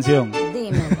encanta esta canción.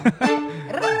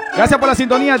 Gracias por la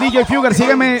sintonía, DJ Fugger,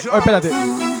 sígueme. Oh, espérate.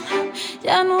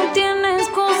 Ya no tiene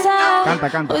excusa. Canta,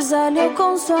 canta. Hoy salió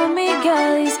con su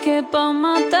amiga, dice que pa'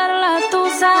 matar la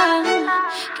tusa,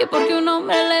 que porque un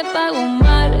hombre le pagó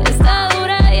mal, está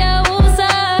dura y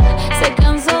abusa. Se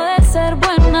cansó de ser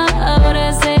buena, ahora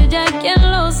es ella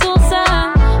quien los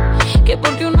usa, que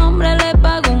porque un hombre le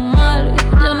pagó mal,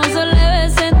 ya no se le ve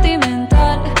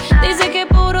sentimental. Dice que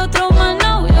por otro más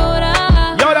no llora.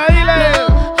 Llora, dile.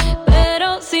 No,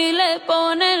 pero si le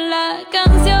ponen la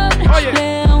canción, oye,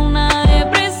 le da una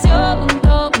depresión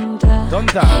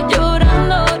tonta.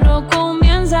 Llorando lo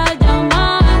comienza a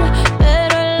llamar,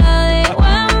 pero él la dejó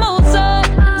en buzón.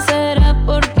 Será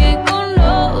porque con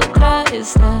la otra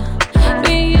está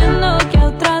pidiendo que a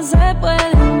otra se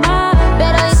puede amar.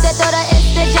 Pero hice todo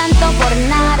este llanto por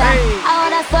nada.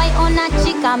 Ahora soy una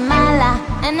chica mala.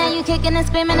 And now you kicking and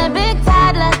screaming a big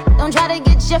toddler. Don't try to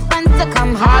get your friends to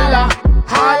come holla,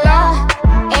 holla.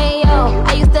 Ayo,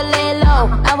 I used to lay low.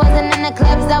 I wasn't in the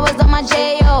clubs, I was on my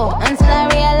J.O. Until I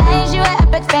realized you were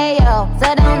epic fail.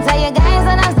 So don't tell your guys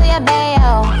and I'll say a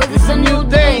bayo. Cause it's a new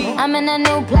day, I'm in a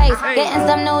new place, getting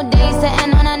some new days,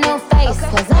 sitting on a new face.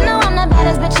 Cause I know I'm the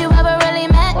baddest bitch you ever really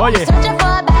met. Oye. Searching for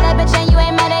a better bitch and you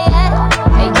ain't met her yet.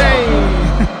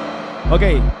 Ok.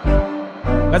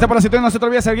 Gracias por la sintonía. No se te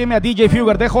olvide seguirme a DJ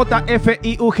Fugger,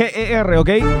 DJFIUGER, ¿ok?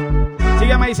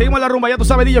 Sígueme ahí, seguimos la rumba. Ya tú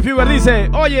sabes, DJ Fugger dice,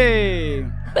 oye.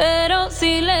 Pero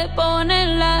si le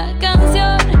ponen la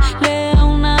canción, le da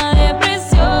una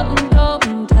depresión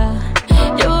tonta.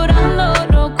 Llorando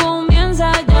lo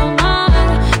comienza a llamar.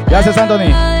 Gracias,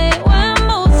 Anthony.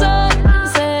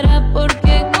 Será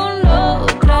porque con la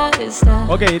otra está.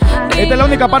 Ok, esta es la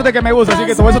única parte que me gusta, así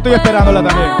que por eso estoy esperándola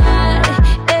también.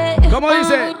 ¿Cómo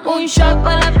dice? Un shot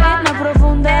para la pena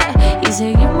profunda y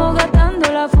seguimos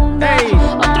gastando la funda.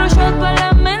 Otro shot para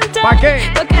la mente. ¿Pa' qué?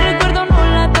 Pa' que el recuerdo no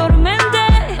la atormente.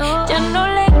 Ya no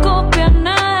le copia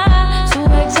nada. Su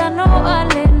exa no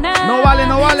vale nada. No vale,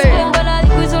 no vale. Se va a la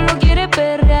disco y solo quiere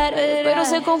perrear, pero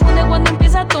se confunde cuando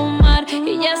empieza a tomar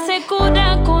y ya se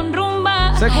cura con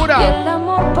rumba. Se cura. Y el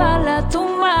amor para la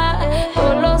tumba.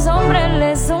 Todos los hombres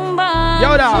le zumban. ¿Y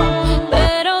ahora?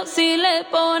 Pero si le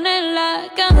ponen la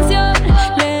canción,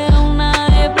 le da una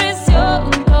depresión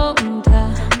tonta.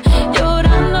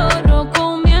 Llorando lo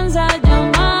comienza a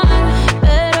llamar,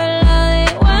 pero él la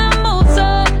dejó en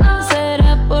buzón.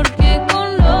 Será porque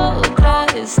con la otra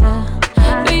está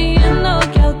pidiendo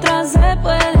que a otra se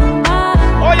puede amar.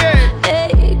 Oye.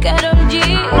 Ey, Karol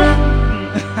G.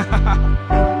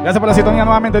 Gracias por la sintonía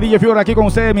nuevamente, DJ Fugger aquí con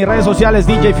ustedes. Mis redes sociales,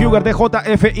 DJ Fugger,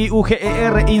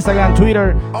 DJFIUGER, Instagram,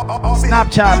 Twitter,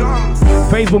 Snapchat,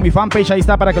 Facebook, mi fanpage, ahí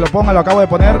está para que lo pongan, lo acabo de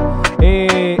poner.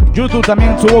 YouTube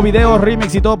también subo videos,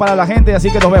 remix y todo para la gente, así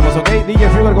que nos vemos, ¿ok? DJ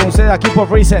Fugger con ustedes aquí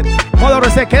por Reset. Modo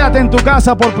Reset, quédate en tu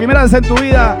casa por primera vez en tu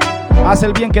vida. Haz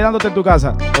el bien quedándote en tu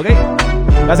casa, ¿ok?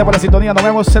 Gracias por la sintonía, nos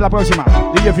vemos en la próxima.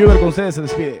 DJ Fugger con ustedes se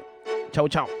despide. Chau,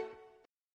 chau.